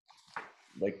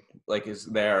is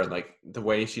there, like the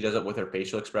way she does it with her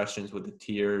facial expressions, with the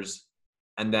tears,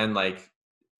 and then like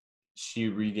she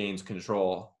regains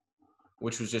control,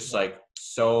 which was just like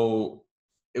so.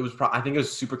 It was I think it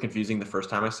was super confusing the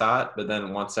first time I saw it, but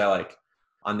then once I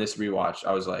on this rewatch,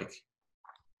 I was like,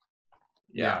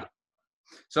 yeah.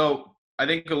 So I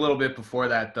think a little bit before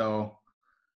that though,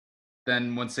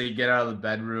 then once they get out of the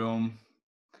bedroom,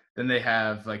 then they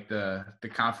have like the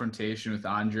confrontation with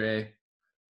Andre,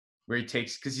 where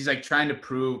because he's like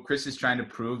Chris is trying to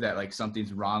prove that like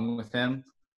something's wrong with him,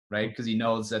 right? Because he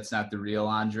knows that's not the real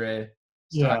Andre.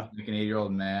 He's talking like an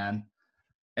 8-year-old man.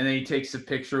 And then he takes a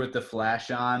picture with the flash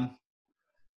on,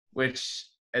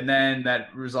 and then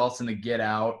that results in the get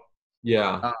out.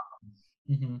 Yeah.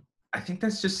 I think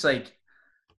that's just like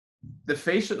the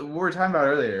facial, what we were talking about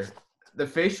earlier, the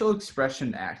facial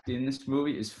expression acting in this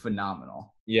movie is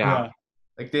phenomenal. Yeah.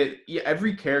 Like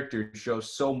every character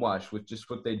shows so much with just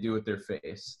what they do with their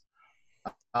face.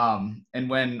 And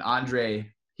when Andre,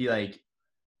 he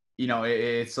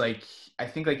it's like, I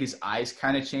think like his eyes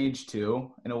kind of change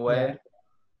too in a way. Yeah.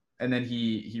 And then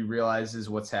he realizes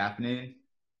what's happening.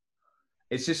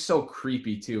 It's just so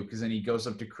creepy too, because then he goes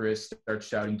up to Chris, starts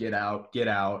shouting, "Get out, get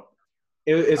out."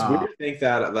 It's weird to think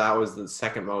that was the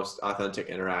second most authentic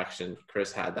interaction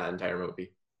Chris had that entire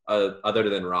movie, other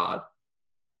than Rod.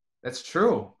 That's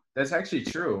true. That's actually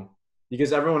true.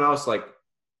 Because everyone else, like,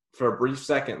 for a brief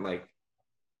second, like,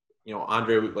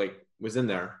 Andre, like, was in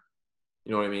there.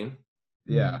 You know what I mean?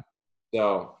 Yeah.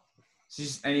 So.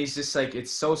 He's just like,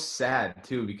 it's so sad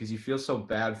too, because you feel so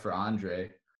bad for Andre,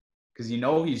 because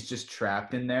he's just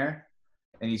trapped in there,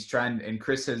 and and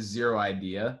Chris has zero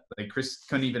idea. Like Chris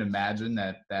couldn't even imagine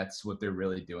that that's what they're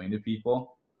really doing to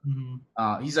people.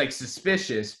 He's like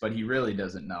suspicious, but he really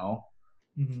doesn't know.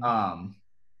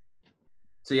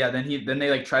 So yeah, then they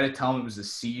like try to tell him it was a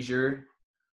seizure,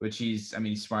 which he's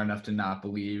smart enough to not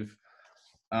believe.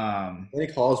 Then he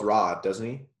calls Rod, doesn't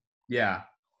he? Yeah.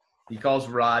 He calls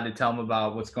Rod to tell him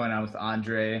about what's going on with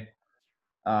Andre.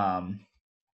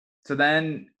 So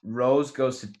then Rose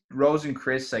and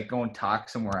Chris like go and talk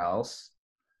somewhere else,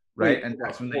 right? And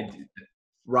that's when they do it.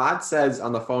 Rod says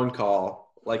on the phone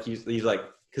call, like he's like,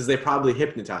 because they probably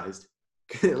hypnotized.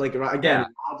 Like again,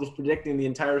 Rod just predicting the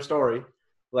entire story.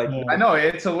 Like, Yeah. I know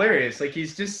it's hilarious. Like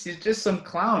he's just some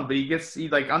clown, but he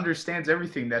like understands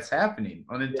everything that's happening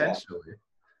unintentionally.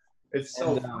 It's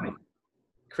so and funny.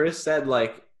 Chris said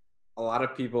like a lot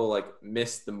of people like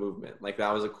miss the movement. Like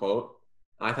that was a quote.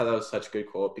 And I thought that was such a good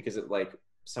quote because it like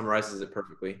summarizes it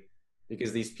perfectly.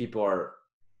 Because these people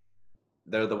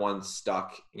they're the ones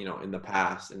stuck, in the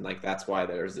past, and like that's why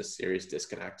there's this serious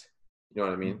disconnect. You know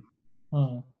what I mean?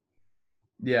 Huh.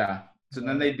 Yeah. So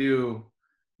then they do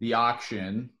the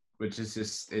auction, which is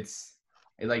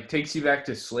it like takes you back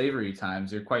to slavery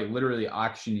times. They're quite literally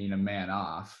auctioning a man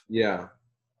off. Yeah.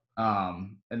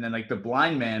 And then like the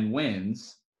blind man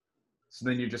wins. So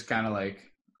then you're just kind of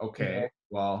like, okay, Yeah.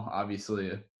 well,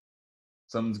 obviously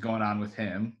something's going on with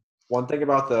him. One thing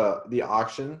about the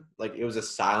auction, like it was a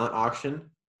silent auction,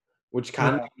 which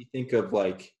kind of made me think of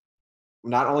like,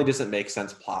 not only does it make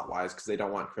sense plot wise because they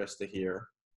don't want Chris to hear,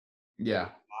 Yeah.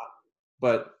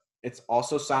 but it's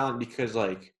also silent because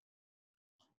like,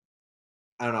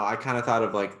 I don't know, I kind of thought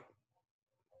of like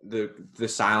the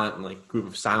silent like group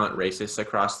of silent racists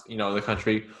across the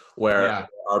country where Yeah.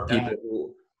 there are people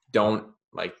who don't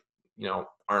like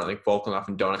aren't like vocal enough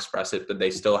and don't express it, but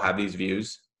they still have these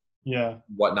views,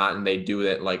 whatnot, and they do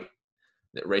it like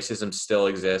that racism still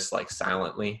exists like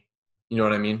silently. You know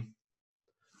what I mean?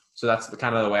 So that's the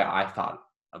kind of the way I thought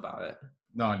about it.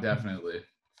 No, definitely.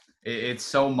 It's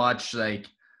so much like,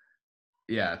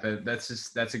 yeah, that's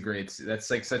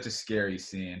like such a scary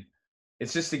scene.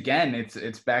 It's just, again,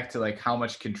 it's back to like how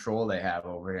much control they have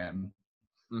over him.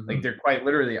 Mm-hmm. Like they're quite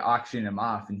literally auctioning him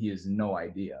off and he has no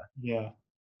idea. Yeah.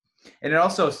 And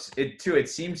it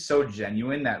seems so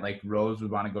genuine that like Rose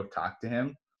would want to go talk to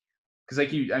him. Cause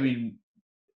like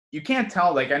you can't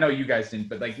tell, like I know you guys didn't,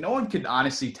 but like no one could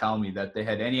honestly tell me that they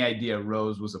had any idea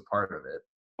Rose was a part of it.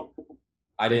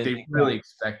 I didn't. They really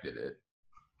expected it.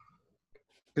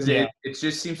 Because it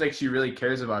just seems like she really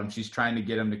cares about him. She's trying to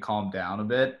get him to calm down a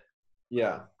bit.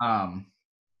 Yeah.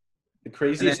 The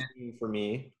craziest thing for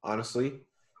me, honestly.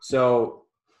 So,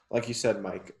 like you said,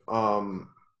 Mike,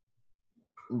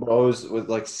 Rose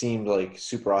seemed like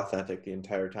super authentic the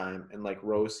entire time, and like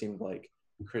Rose seemed like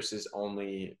Chris's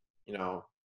only,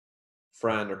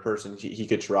 friend or person he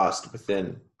could trust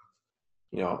within,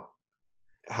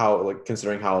 how like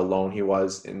considering how alone he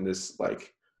was in this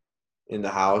like in the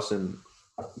house, and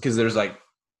because there's like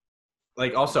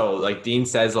also like Dean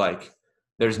says like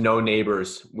there's no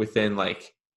neighbors within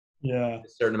like a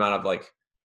certain amount of like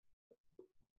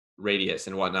radius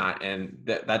and whatnot, and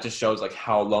that just shows like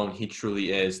how alone he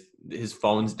truly is. His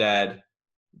phone's dead,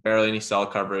 barely any cell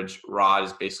coverage. Rod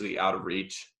is basically out of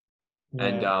reach,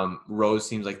 and Rose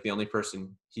seems like the only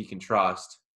person he can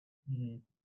trust. Mm-hmm.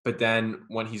 But then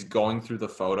when he's going through the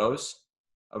photos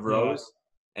of Rose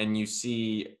and you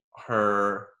see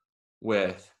her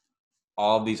with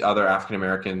all of these other African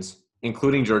Americans,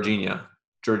 including Georgina,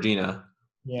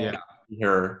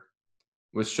 her,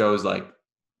 which shows like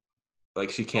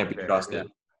she can't be trusted.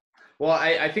 Yeah. Well,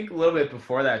 I think a little bit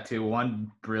before that too,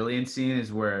 one brilliant scene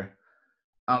is where,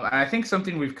 and I think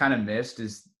something we've kind of missed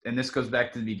is, and this goes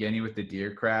back to the beginning with the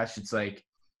deer crash. It's like,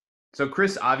 so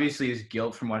Chris obviously has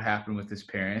guilt from what happened with his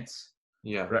parents,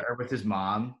 or with his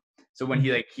mom. So when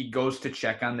he goes to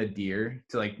check on the deer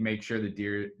to like make sure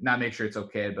not make sure it's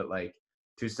okay, but like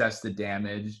to assess the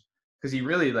damage, because he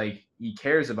really he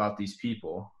cares about these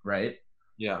people, right?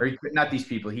 Yeah. Or not these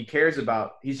people. He cares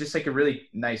about. He's just like a really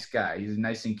nice guy. He's a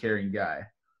nice and caring guy,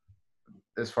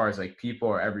 as far as like people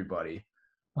or everybody.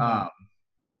 Mm-hmm.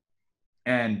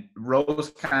 And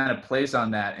Rose kind of plays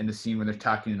on that in the scene when they're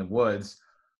talking in the woods,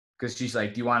 because she's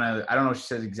like, "Do you want to?" I don't know what she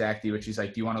says exactly, but she's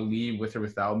like, "Do you want to leave with or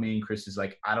without me?" And Chris is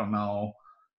like, "I don't know."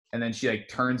 And then she like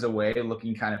turns away,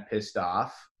 looking kind of pissed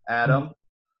off at him,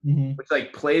 which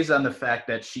like plays on the fact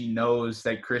that she knows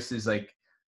that Chris is like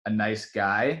a nice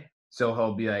guy. So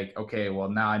he'll be like, okay, well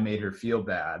now I made her feel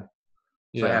bad.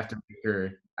 So I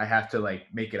have to like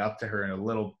make it up to her in a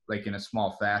little, like in a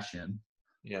small fashion.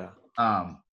 Yeah.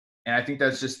 And I think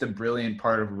that's just the brilliant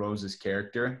part of Rose's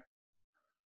character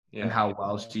and how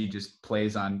well she just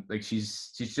plays on, like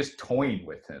she's just toying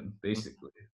with him basically.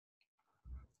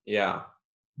 Yeah.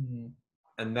 Mm-hmm.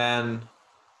 And then.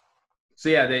 So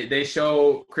yeah, they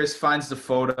show Chris finds the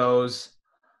photos.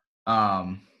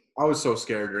 I was so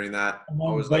scared during that.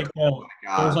 I was like, oh my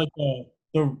God. There's like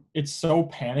the it's so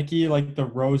panicky, like the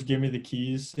Rose give me the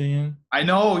keys scene. I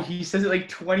know, he says it like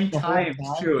 20 times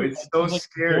too. It's so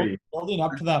scary. Building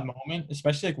up to that moment,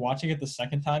 especially like watching it the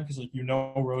second time, because like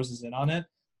Rose is in on it.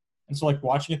 And so like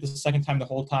watching it the second time, the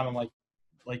whole time I'm like,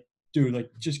 dude,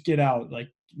 like just get out, like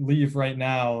leave right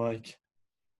now. Like,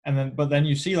 and then but then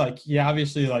you see like he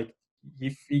obviously like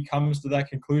he comes to that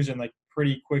conclusion, like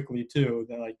pretty quickly too.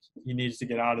 That like he needs to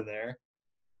get out of there.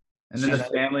 And then the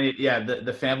family,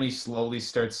 the family slowly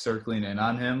starts circling in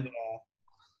on him. Yeah.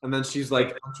 And then she's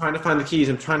like, I'm trying to find the keys.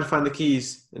 I'm trying to find the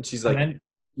keys. And she's like, And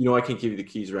then I can't give you the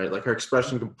keys, right? Like her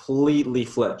expression completely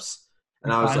flips.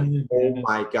 And I was like, oh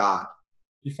my God.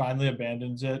 She finally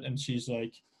abandons it, and she's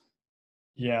like,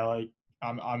 yeah, like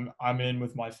I'm in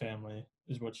with my family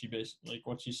is what she basically like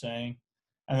what she's saying.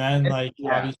 And then like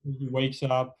obviously he wakes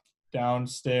up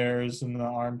downstairs in the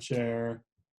armchair.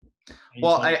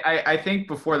 Well, I think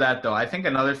before that though, I think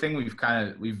another thing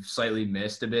we've slightly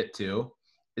missed a bit too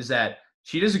is that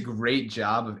she does a great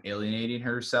job of alienating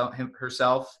herself from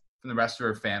the rest of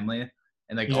her family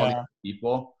and like all these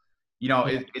people. You know,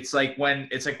 it's like when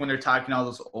they're talking to all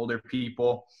those older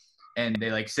people and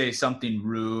they like say something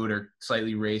rude or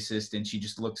slightly racist and she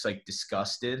just looks like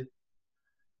disgusted.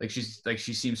 Like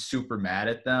she seems super mad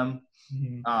at them.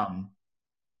 Mm-hmm.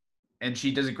 And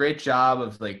she does a great job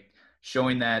of like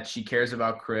showing that she cares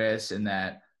about Chris and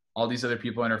that all these other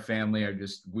people in her family are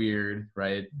just weird,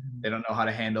 right? Mm-hmm. They don't know how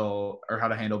to handle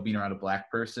being around a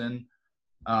black person,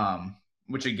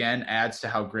 which again adds to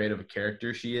how great of a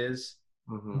character she is.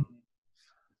 Mm-hmm.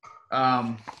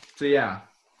 So yeah.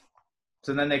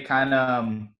 So then they kind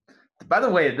of, by the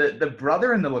way, the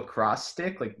brother in the lacrosse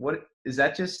stick, like what is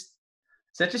that just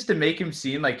to make him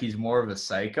seem like he's more of a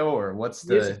psycho or what's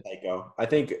He is a psycho. I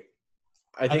think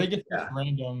it's just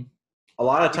random. A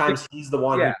lot of times he's the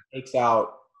one who takes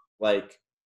out like,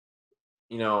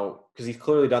 because he's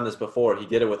clearly done this before. He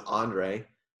did it with Andre.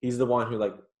 He's the one who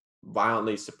like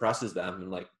violently suppresses them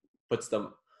and like puts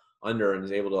them under and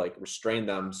is able to like restrain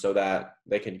them so that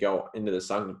they can go into the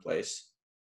sunken place.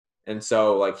 And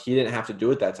so like he didn't have to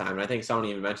do it that time. And I think someone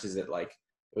even mentions it like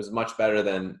it was much better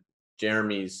than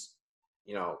Jeremy's,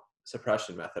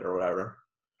 suppression method or whatever.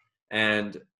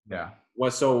 And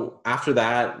so after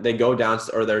that they go down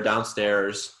or they're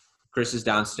downstairs. Chris is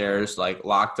downstairs, like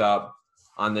locked up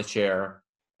on the chair,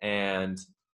 and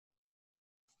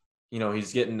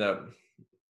he's getting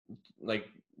like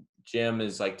Jim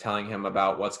is like telling him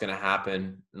about what's going to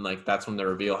happen. And like, that's when the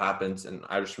reveal happens. And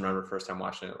I just remember first time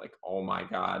watching it, like, oh my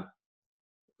God.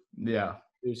 Yeah.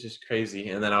 It was just crazy.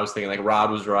 And then I was thinking like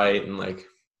Rod was right and like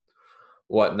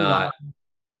whatnot.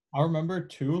 I remember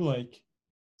too, like,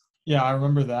 I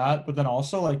remember that. But then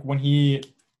also like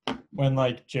when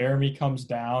like Jeremy comes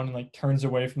down and like turns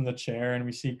away from the chair and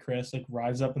we see Chris like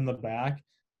rise up in the back,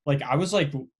 like I was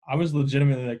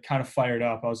legitimately like kind of fired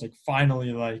up. I was like,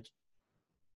 finally, like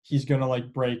he's gonna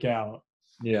like break out.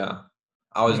 Yeah.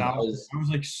 I was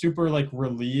like super like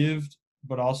relieved,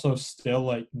 but also still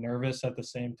like nervous at the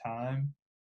same time.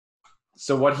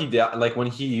 So what he did, like when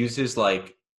he uses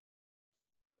like,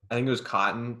 I think it was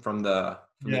cotton from the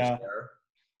chair.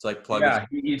 It's like plug. Yeah,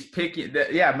 he's picking.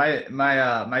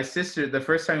 My sister. The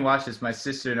first time we watched this, my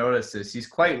sister noticed this. He's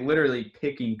quite literally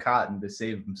picking cotton to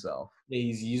save himself. Yeah,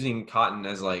 he's using cotton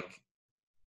as like,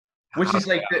 which is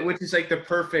like the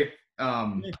perfect.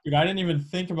 Dude, I didn't even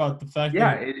think about the fact.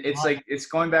 Yeah, it's like it's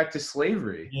going back to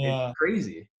slavery. Yeah, it's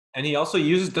crazy. And he also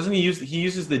uses he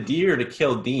uses the deer to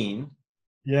kill Dean.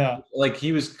 Yeah, like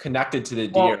he was connected to the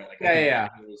deer.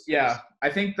 Yeah. I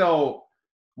think though,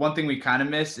 one thing we kind of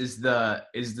miss is the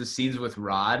scenes with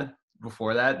Rod.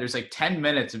 Before that, there's like 10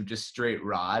 minutes of just straight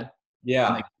Rod. Yeah,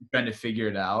 and, like, trying to figure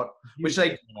it out. Which,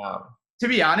 like, to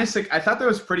be honest, like I thought that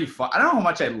was pretty fun. I don't know how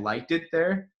much I liked it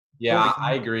there. Yeah, like,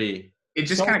 I agree. It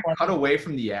just kind of cut away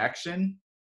from the action.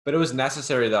 But it was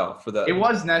necessary though for the. It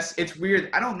was It's weird.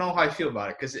 I don't know how I feel about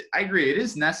it because I agree it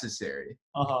is necessary.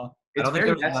 I don't think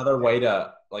there's another way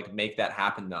to like make that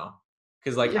happen though,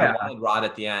 because like I wanted Rod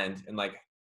at the end, and like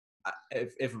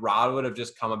if Rod would have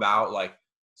just come about like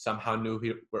somehow knew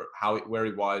where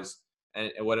he was,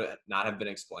 and it would not have been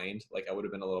explained, like I would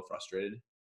have been a little frustrated.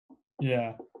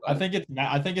 Yeah, but I think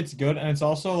it's good, and it's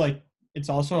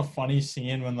also a funny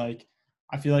scene when like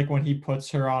I feel like when he puts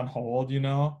her on hold,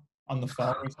 on the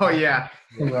phone. Oh yeah.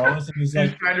 Rose, and he's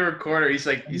like trying to record her. He's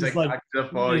like to the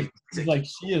phone. He's like,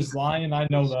 she is lying. I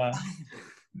know that.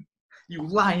 You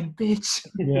lying bitch.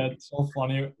 Yeah, it's so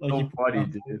funny. Like, so funny,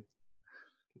 dude.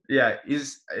 Yeah,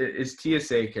 his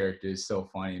TSA character is so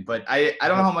funny, but I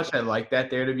don't know how much I like that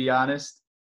there, to be honest.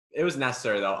 It was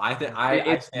necessary though. I think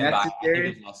it's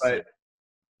necessary, but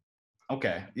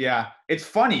okay, yeah, it's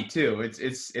funny too.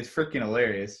 It's freaking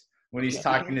hilarious when he's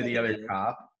talking to the other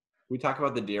cop. We talk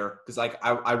about the deer because like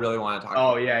I really want to talk.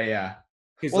 Oh yeah.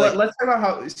 Well, let's talk about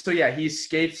how. So yeah, he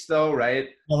escapes though, right?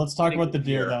 Yeah, let's talk about the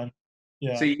deer then.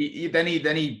 Yeah. So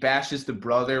then he bashes the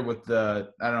brother with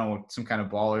the I don't know some kind of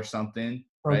ball or something,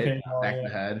 right? Back of the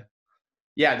head.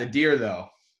 Yeah, the deer though.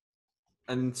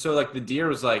 And so like the deer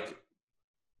was like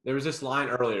There was this line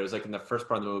earlier. It was like in the first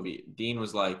part of the movie. Dean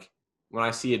was like, "When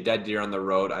I see a dead deer on the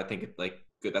road, I think it like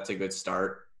good. That's a good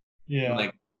start." And, Yeah.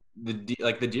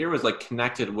 like the deer was like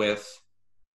connected with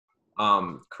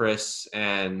Chris,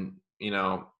 and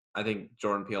I think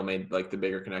Jordan Peele made like the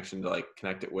bigger connection to like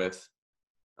connect it with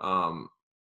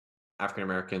African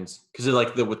Americans, because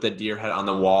like with the deer head on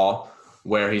the wall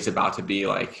where he's about to be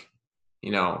like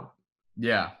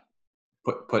Yeah.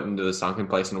 put into the sunken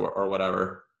place or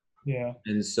whatever. Yeah.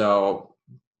 And so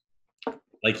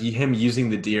like him using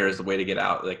the deer as the way to get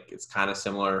out, like it's kind of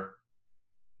similar.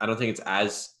 I don't think it's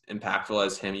as impactful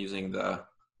as him using the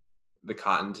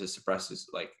cotton to suppress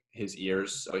his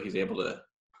ears so he's able to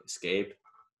escape.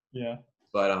 Yeah.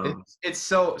 But it's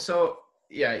so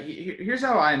yeah. Here's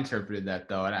how I interpreted that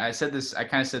though, and I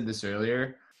kind of said this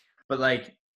earlier, but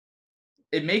like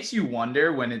it makes you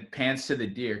wonder when it pans to the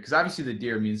deer, because obviously the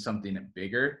deer means something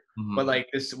bigger. Mhm. But like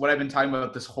this, what I've been talking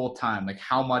about this whole time, like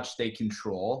how much they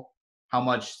control, how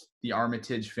much the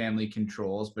Armitage family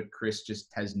controls, but Chris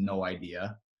just has no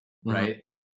idea, Mhm. right?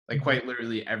 Like quite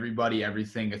literally everybody,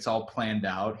 everything, it's all planned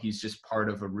out. He's just part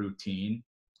of a routine.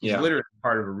 He's Yeah. literally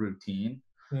part of a routine.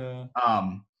 Yeah.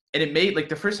 And it made, like,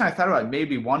 the first time I thought about it, made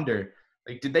me wonder,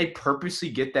 like, did they purposely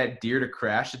get that deer to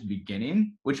crash at the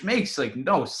beginning? Which makes like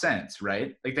no sense,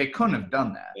 right? Like they couldn't have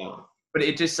done that. Yeah. But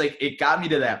it just like it got me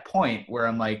to that point where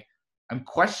I'm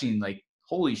questioning, like,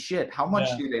 holy shit, how much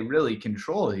do they really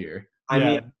control here? I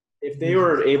mean, if they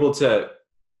were able to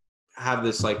have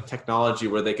this like technology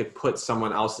where they could put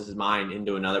someone else's mind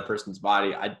into another person's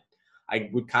body, I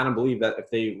would kind of believe that if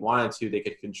they wanted to, they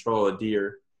could control a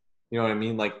deer. You know what I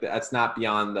mean? Like that's not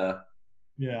beyond the.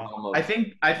 Yeah. I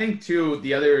think too,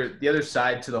 the other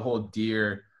side to the whole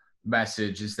deer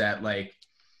message is that, like,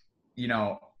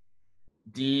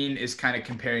 Dean is kind of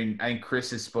comparing. I think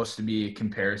Chris is supposed to be a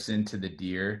comparison to the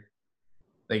deer,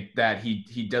 like that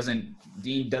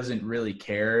Dean doesn't really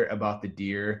care about the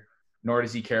deer, nor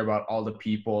does he care about all the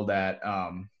people that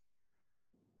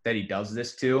he does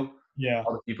this to. Yeah.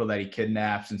 All the people that he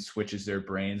kidnaps and switches their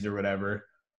brains or whatever.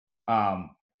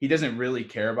 He doesn't really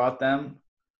care about them,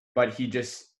 but he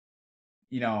just,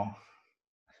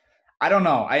 I don't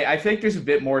know. I think there's a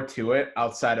bit more to it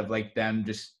outside of like them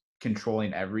just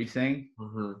controlling everything.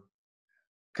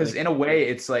 Because in a way,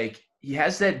 it's like he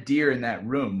has that deer in that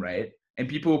room, right? And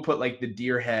people will put like the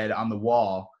deer head on the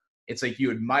wall. It's like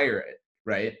you admire it,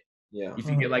 right? Yeah. You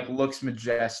think it like looks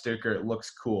majestic or it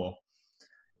looks cool.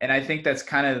 And I think that's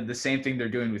kind of the same thing they're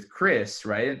doing with Chris,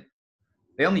 right?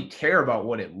 They only care about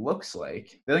what it looks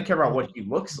like. They don't care about what he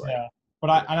looks like. Yeah.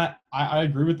 But I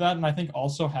agree with that. And I think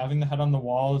also having the head on the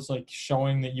wall is like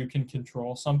showing that you can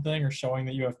control something or showing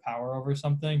that you have power over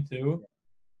something too.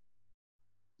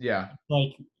 Yeah.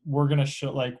 Like we're going to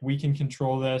show, like we can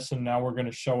control this and now we're going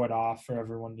to show it off for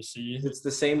everyone to see. It's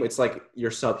the same. It's like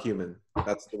you're subhuman.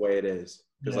 That's the way it is.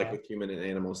 Because like with human and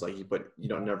animals, like you put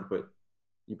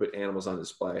animals on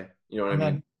display. You know what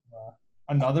I mean?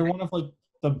 Another one of like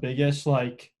the biggest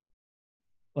like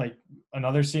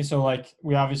another scene. So like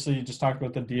we obviously just talked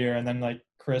about the deer, and then like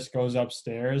Chris goes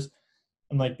upstairs,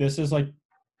 and like this is like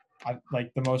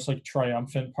the most like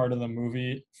triumphant part of the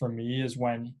movie for me is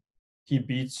when he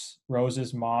beats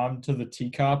Rose's mom to the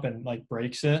teacup and like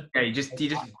breaks it. Yeah, he just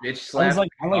bitch slapped.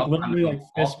 I literally like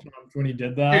fist pumped when he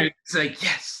did that. Dude, it's like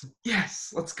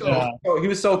yes, let's go. Yeah. Oh, he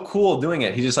was so cool doing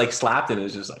it. He just like slapped it. It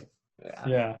was just like.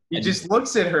 Yeah. He just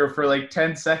looks at her for like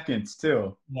 10 seconds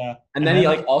too. Yeah. And then he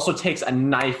like also takes a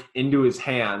knife into his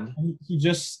hand. He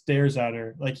just stares at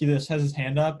her. Like he just has his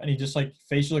hand up and he just like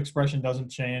facial expression doesn't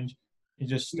change. He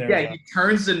just stares at her. He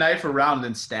turns the knife around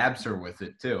and stabs her with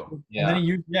it too. Yeah.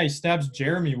 And then he stabs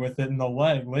Jeremy with it in the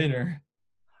leg later.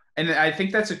 And I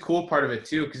think that's a cool part of it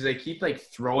too, because they keep like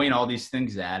throwing all these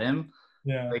things at him.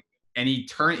 Yeah. Like, and he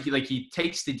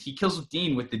kills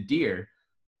Dean with the deer.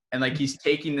 And like he's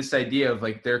taking this idea of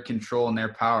like their control and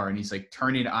their power, and he's like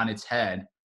turning it on its head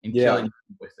and killing them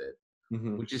with it,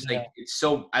 which is like it's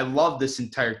so. I love this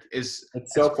entire It's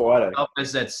so poetic.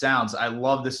 As that sounds, I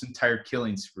love this entire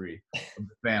killing spree of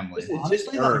the family.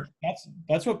 Honestly, like,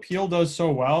 that's what Peele does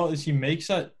so well is he makes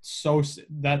that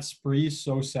spree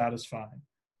so satisfying.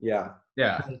 Yeah.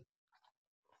 Yeah.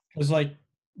 Because like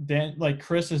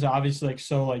Chris is obviously like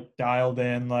so like dialed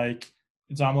in, like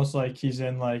it's almost like he's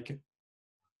in like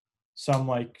some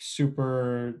like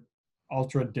super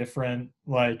ultra different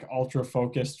like ultra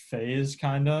focused phase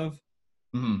kind of.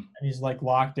 And he's like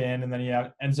locked in, and then he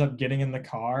ends up getting in the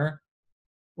car.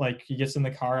 Like he gets in the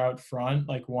car out front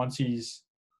like once he's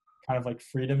kind of like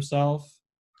freed himself.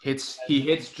 He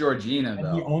hits Georgina and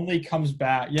though. He only comes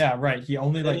back. Yeah, right. He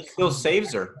only like he still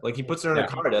saves her. Like he puts her in a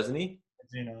car, doesn't he?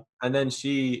 Georgina. and then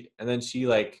she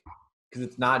like, because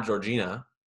it's not Georgina.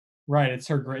 Right, it's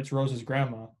Rose's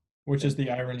grandma, which is the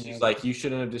And irony she's of like, it. you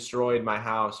shouldn't have destroyed my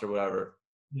house or whatever,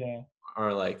 Yeah.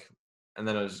 or like, and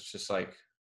then it was just like,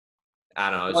 I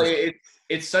don't know. It's Well, just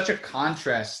it's such a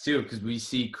contrast too, because we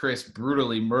see Chris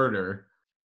brutally murder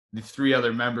the three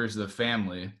other members of the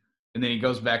family, and then he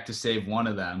goes back to save one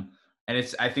of them.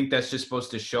 And I think that's just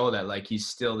supposed to show that like he's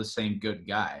still the same good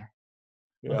guy,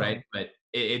 yeah. right? But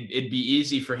it'd be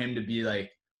easy for him to be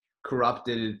like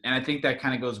corrupted, and I think that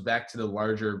kind of goes back to the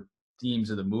larger themes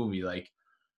of the movie, like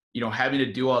having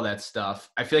to do all that stuff.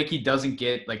 I feel like he doesn't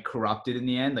get like corrupted in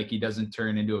the end, like he doesn't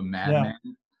turn into a madman.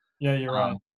 Yeah, you're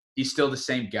right. He's still the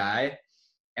same guy.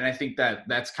 And I think that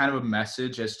that's kind of a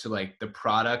message as to like the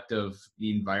product of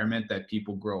the environment that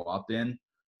people grow up in, and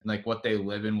like what they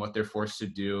live in, what they're forced to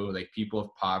do, like people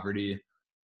of poverty,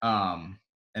 and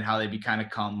how they kind of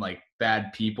become like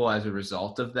bad people as a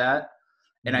result of that.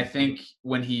 And I think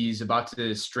when he's about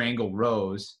to strangle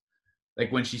Rose,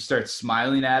 like when she starts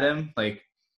smiling at him, like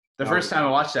the first time I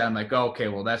watched that, I'm like, oh, okay,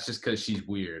 well, that's just because she's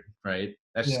weird, right?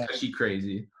 That's just because she's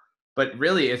crazy. But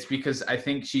really, it's because I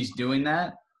think she's doing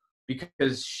that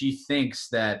because she thinks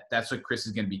that that's what Chris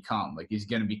is going to become. Like, he's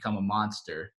going to become a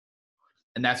monster.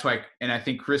 And that's why, and I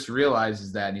think Chris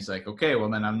realizes that, and he's like, okay, well,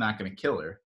 then I'm not going to kill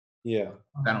her. Yeah.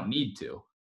 I don't need to.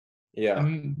 Yeah.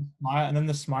 And then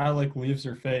the smile like leaves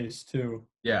her face too.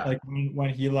 Yeah. Like when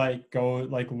he like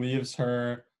leaves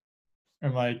her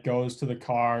and like goes to the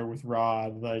car with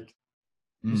Rod, like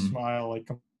the smile like.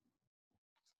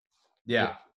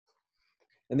 Yeah.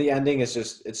 And the ending is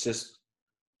just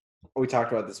we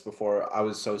talked about this before. I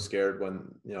was so scared when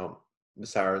the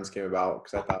sirens came about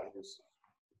because I thought he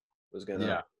was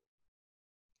gonna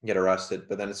get arrested,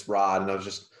 but then it's Rod,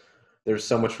 and there's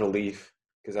so much relief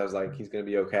because I was like, he's gonna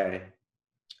be okay.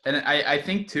 And I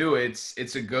think too, it's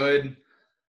a good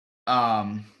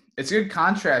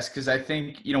contrast, because I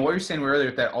think what you were saying earlier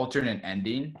with that alternate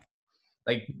ending,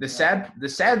 like the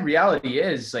sad reality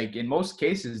is, like, in most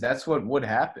cases that's what would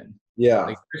happen. Yeah.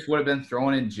 Like, Chris would have been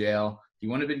thrown in jail. He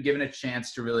wouldn't have been given a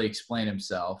chance to really explain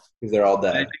himself. Because they're all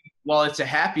dead. And I think, well, it's a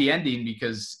happy ending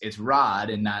because it's Rod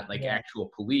and not like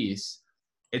actual police.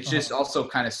 It's just also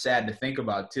kind of sad to think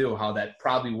about too, how that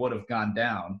probably would have gone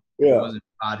down. Yeah. It wasn't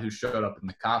Rod who showed up in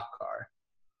the cop car.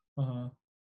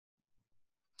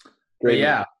 Great. But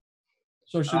yeah.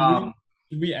 So should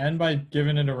we end by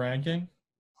giving it a ranking?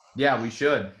 Yeah, we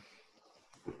should.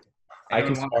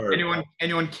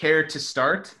 Anyone care to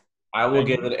start? I will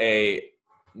give it a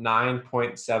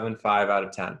 9.75 out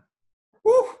of 10.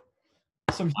 Woo!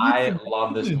 I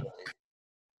love this movie.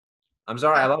 I'm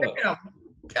sorry, I love it.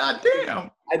 God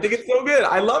damn. I think it's so good.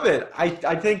 I love it. I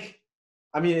think,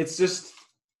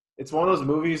 it's one of those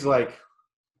movies like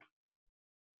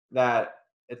that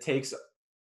it takes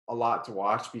a lot to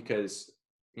watch because,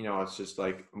 it's just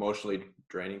like emotionally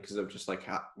draining because of just like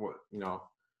how,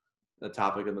 the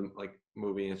topic of the like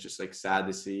movie, and it's just like sad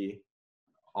to see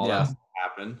all that stuff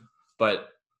happen. But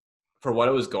for what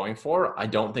it was going for, I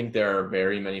don't think there are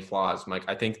very many flaws, Mike.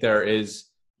 I think there is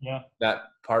that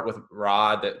part with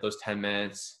Rod, those 10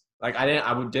 minutes. Like I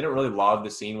didn't really love the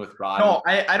scene with Rod. No,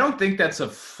 I don't think that's a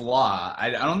flaw.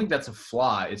 I don't think that's a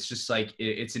flaw. It's just like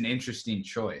it's an interesting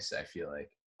choice, I feel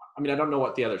like. I mean, I don't know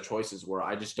what the other choices were.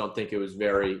 I just don't think it was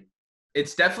very.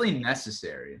 It's definitely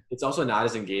necessary. It's also not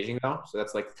as engaging though, so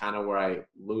that's like kind of where I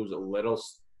lose a little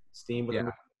steam with the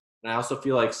movie. And I also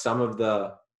feel like some of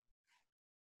the.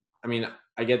 I mean,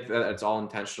 I get that it's all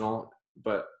intentional,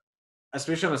 but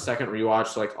especially on the second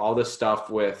rewatch, like all this stuff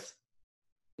with,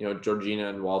 Georgina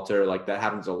and Walter, like that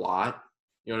happens a lot.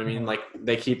 You know what I mean? Like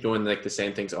they keep doing like the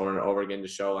same things over and over again to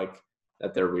show like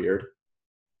that they're weird.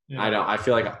 Yeah. I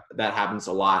feel like that happens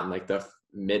a lot in like the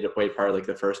midway part, like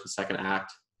the first and second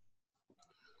act.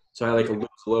 So I like lose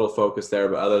a little focus there,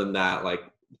 but other than that, like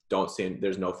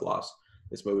there's no flaws.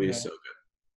 This movie is so good.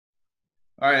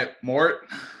 All right, Mort.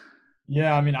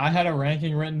 Yeah, I mean, I had a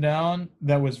ranking written down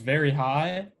that was very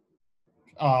high.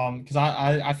 Because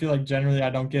I feel like generally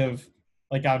I don't give,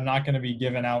 like I'm not going to be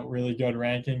giving out really good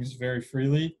rankings very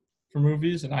freely for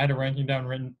movies, and I had a ranking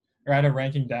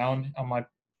down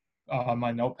on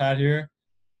my notepad here.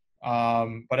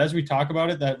 But as we talk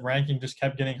about it, that ranking just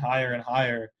kept getting higher and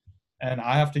higher, and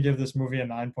I have to give this movie a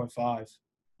 9.5.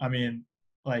 I mean,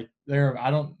 like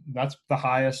that's the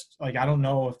highest. Like I don't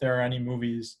know if there are any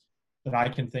movies that I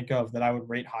can think of that I would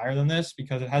rate higher than this,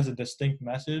 because it has a distinct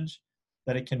message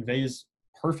that it conveys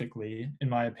perfectly, in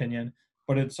my opinion,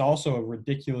 but it's also a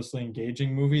ridiculously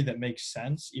engaging movie that makes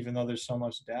sense, even though there's so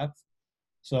much depth.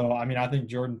 So, I mean, I think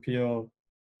Jordan Peele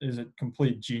is a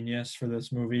complete genius for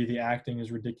this movie. The acting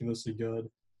is ridiculously good.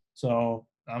 So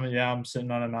I'm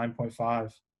sitting on a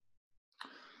 9.5.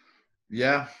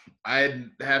 Yeah, I'd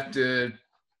have to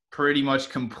pretty much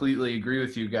completely agree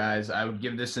with you guys. I would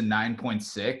give this a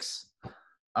 9.6.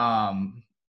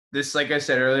 This, like I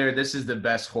said earlier, this is the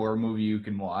best horror movie you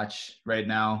can watch right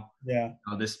now. Yeah.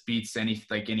 This beats any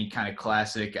kind of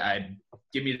classic. I'd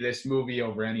give me this movie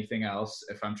over anything else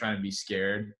if I'm trying to be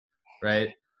scared,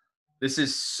 right? This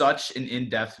is such an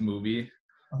in-depth movie.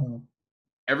 Uh-huh.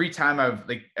 Every time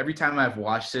I've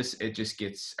watched this, it just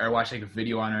gets, or watch like a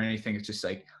video on or anything, it's just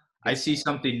like I see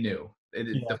something new.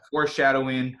 The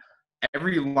foreshadowing,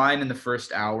 every line in the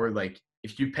first hour, like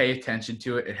if you pay attention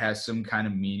to it, it has some kind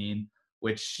of meaning,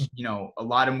 which, a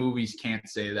lot of movies can't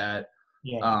say that.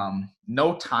 Yeah.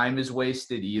 No time is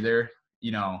wasted either.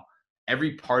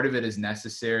 Every part of it is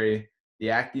necessary.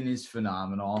 The acting is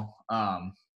phenomenal.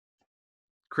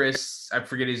 Chris, I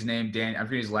forget his name. I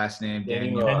forget his last name.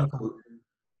 Daniel.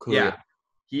 Yeah,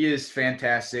 he is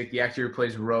fantastic. The actor who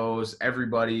plays Rose,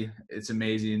 everybody, it's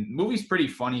amazing. The movie's pretty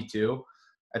funny too,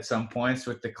 at some points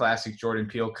with the classic Jordan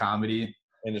Peele comedy.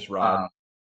 And just Rod.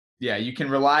 Yeah, you can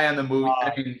rely on the movie.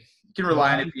 You can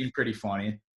rely on it being pretty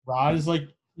funny. Rod is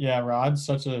Rod's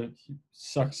such a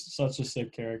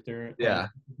sick character. Yeah,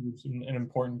 he's an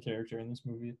important character in this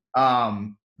movie.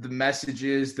 The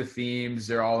messages, the themes,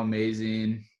 they're all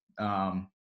amazing.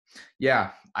 Yeah,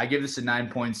 I give this a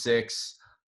 9.6.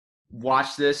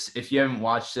 Watch this. If you haven't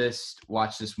watched this,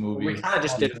 watch this movie. We kind of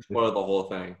just didn't spoil the whole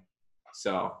thing.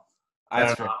 So,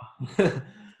 I don't know.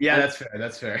 Yeah,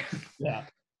 that's fair. Yeah.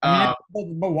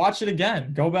 But watch it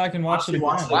again. Go back and watch it again.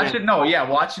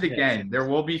 Watch it again. There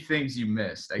will be things you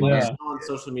missed. Let us know on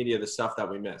social media the stuff that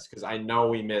we missed, because I know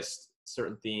we missed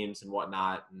certain themes and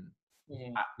whatnot. And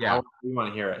we want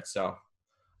to hear it. So,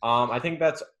 I think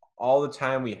that's all the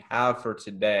time we have for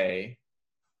today.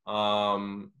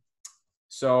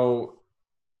 So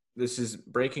this is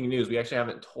breaking news. We actually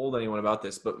haven't told anyone about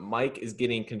this, but Mike is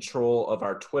getting control of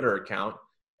our Twitter account.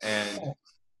 And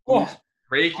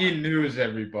breaking news,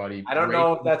 everybody. I don't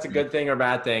know if that's a good thing or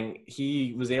bad thing.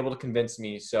 He was able to convince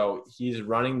me, so he's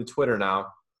running the Twitter now.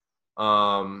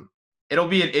 It'll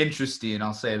be interesting,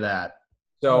 I'll say that.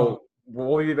 So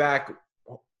we'll be back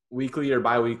weekly or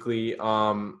bi-weekly.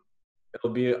 It'll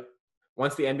be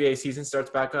once the NBA season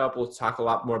starts back up, we'll talk a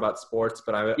lot more about sports.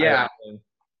 But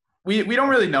we don't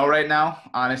really know right now,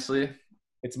 honestly.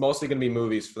 It's mostly going to be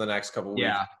movies for the next couple of weeks.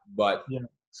 Yeah, but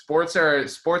sports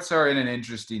are in an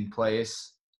interesting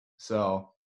place. So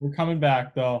we're coming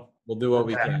back, though. We'll do what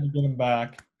we can to get them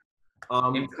back.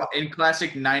 In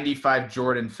classic '95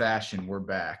 Jordan fashion, we're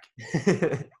back.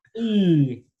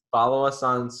 Follow us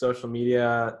on social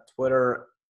media: Twitter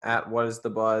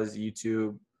 @WhatIsTheBuzz,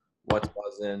 YouTube What's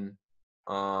Buzzin',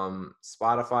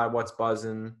 Spotify What's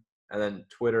Buzzin', and then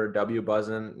Twitter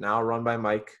WBuzzin'. Now run by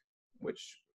Mike,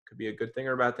 which could be a good thing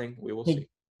or a bad thing. We will see.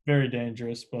 Very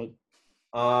dangerous, but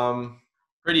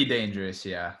pretty dangerous,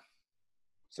 yeah.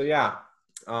 So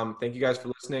thank you guys for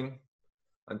listening.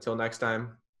 Until next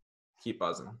time, keep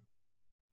buzzing.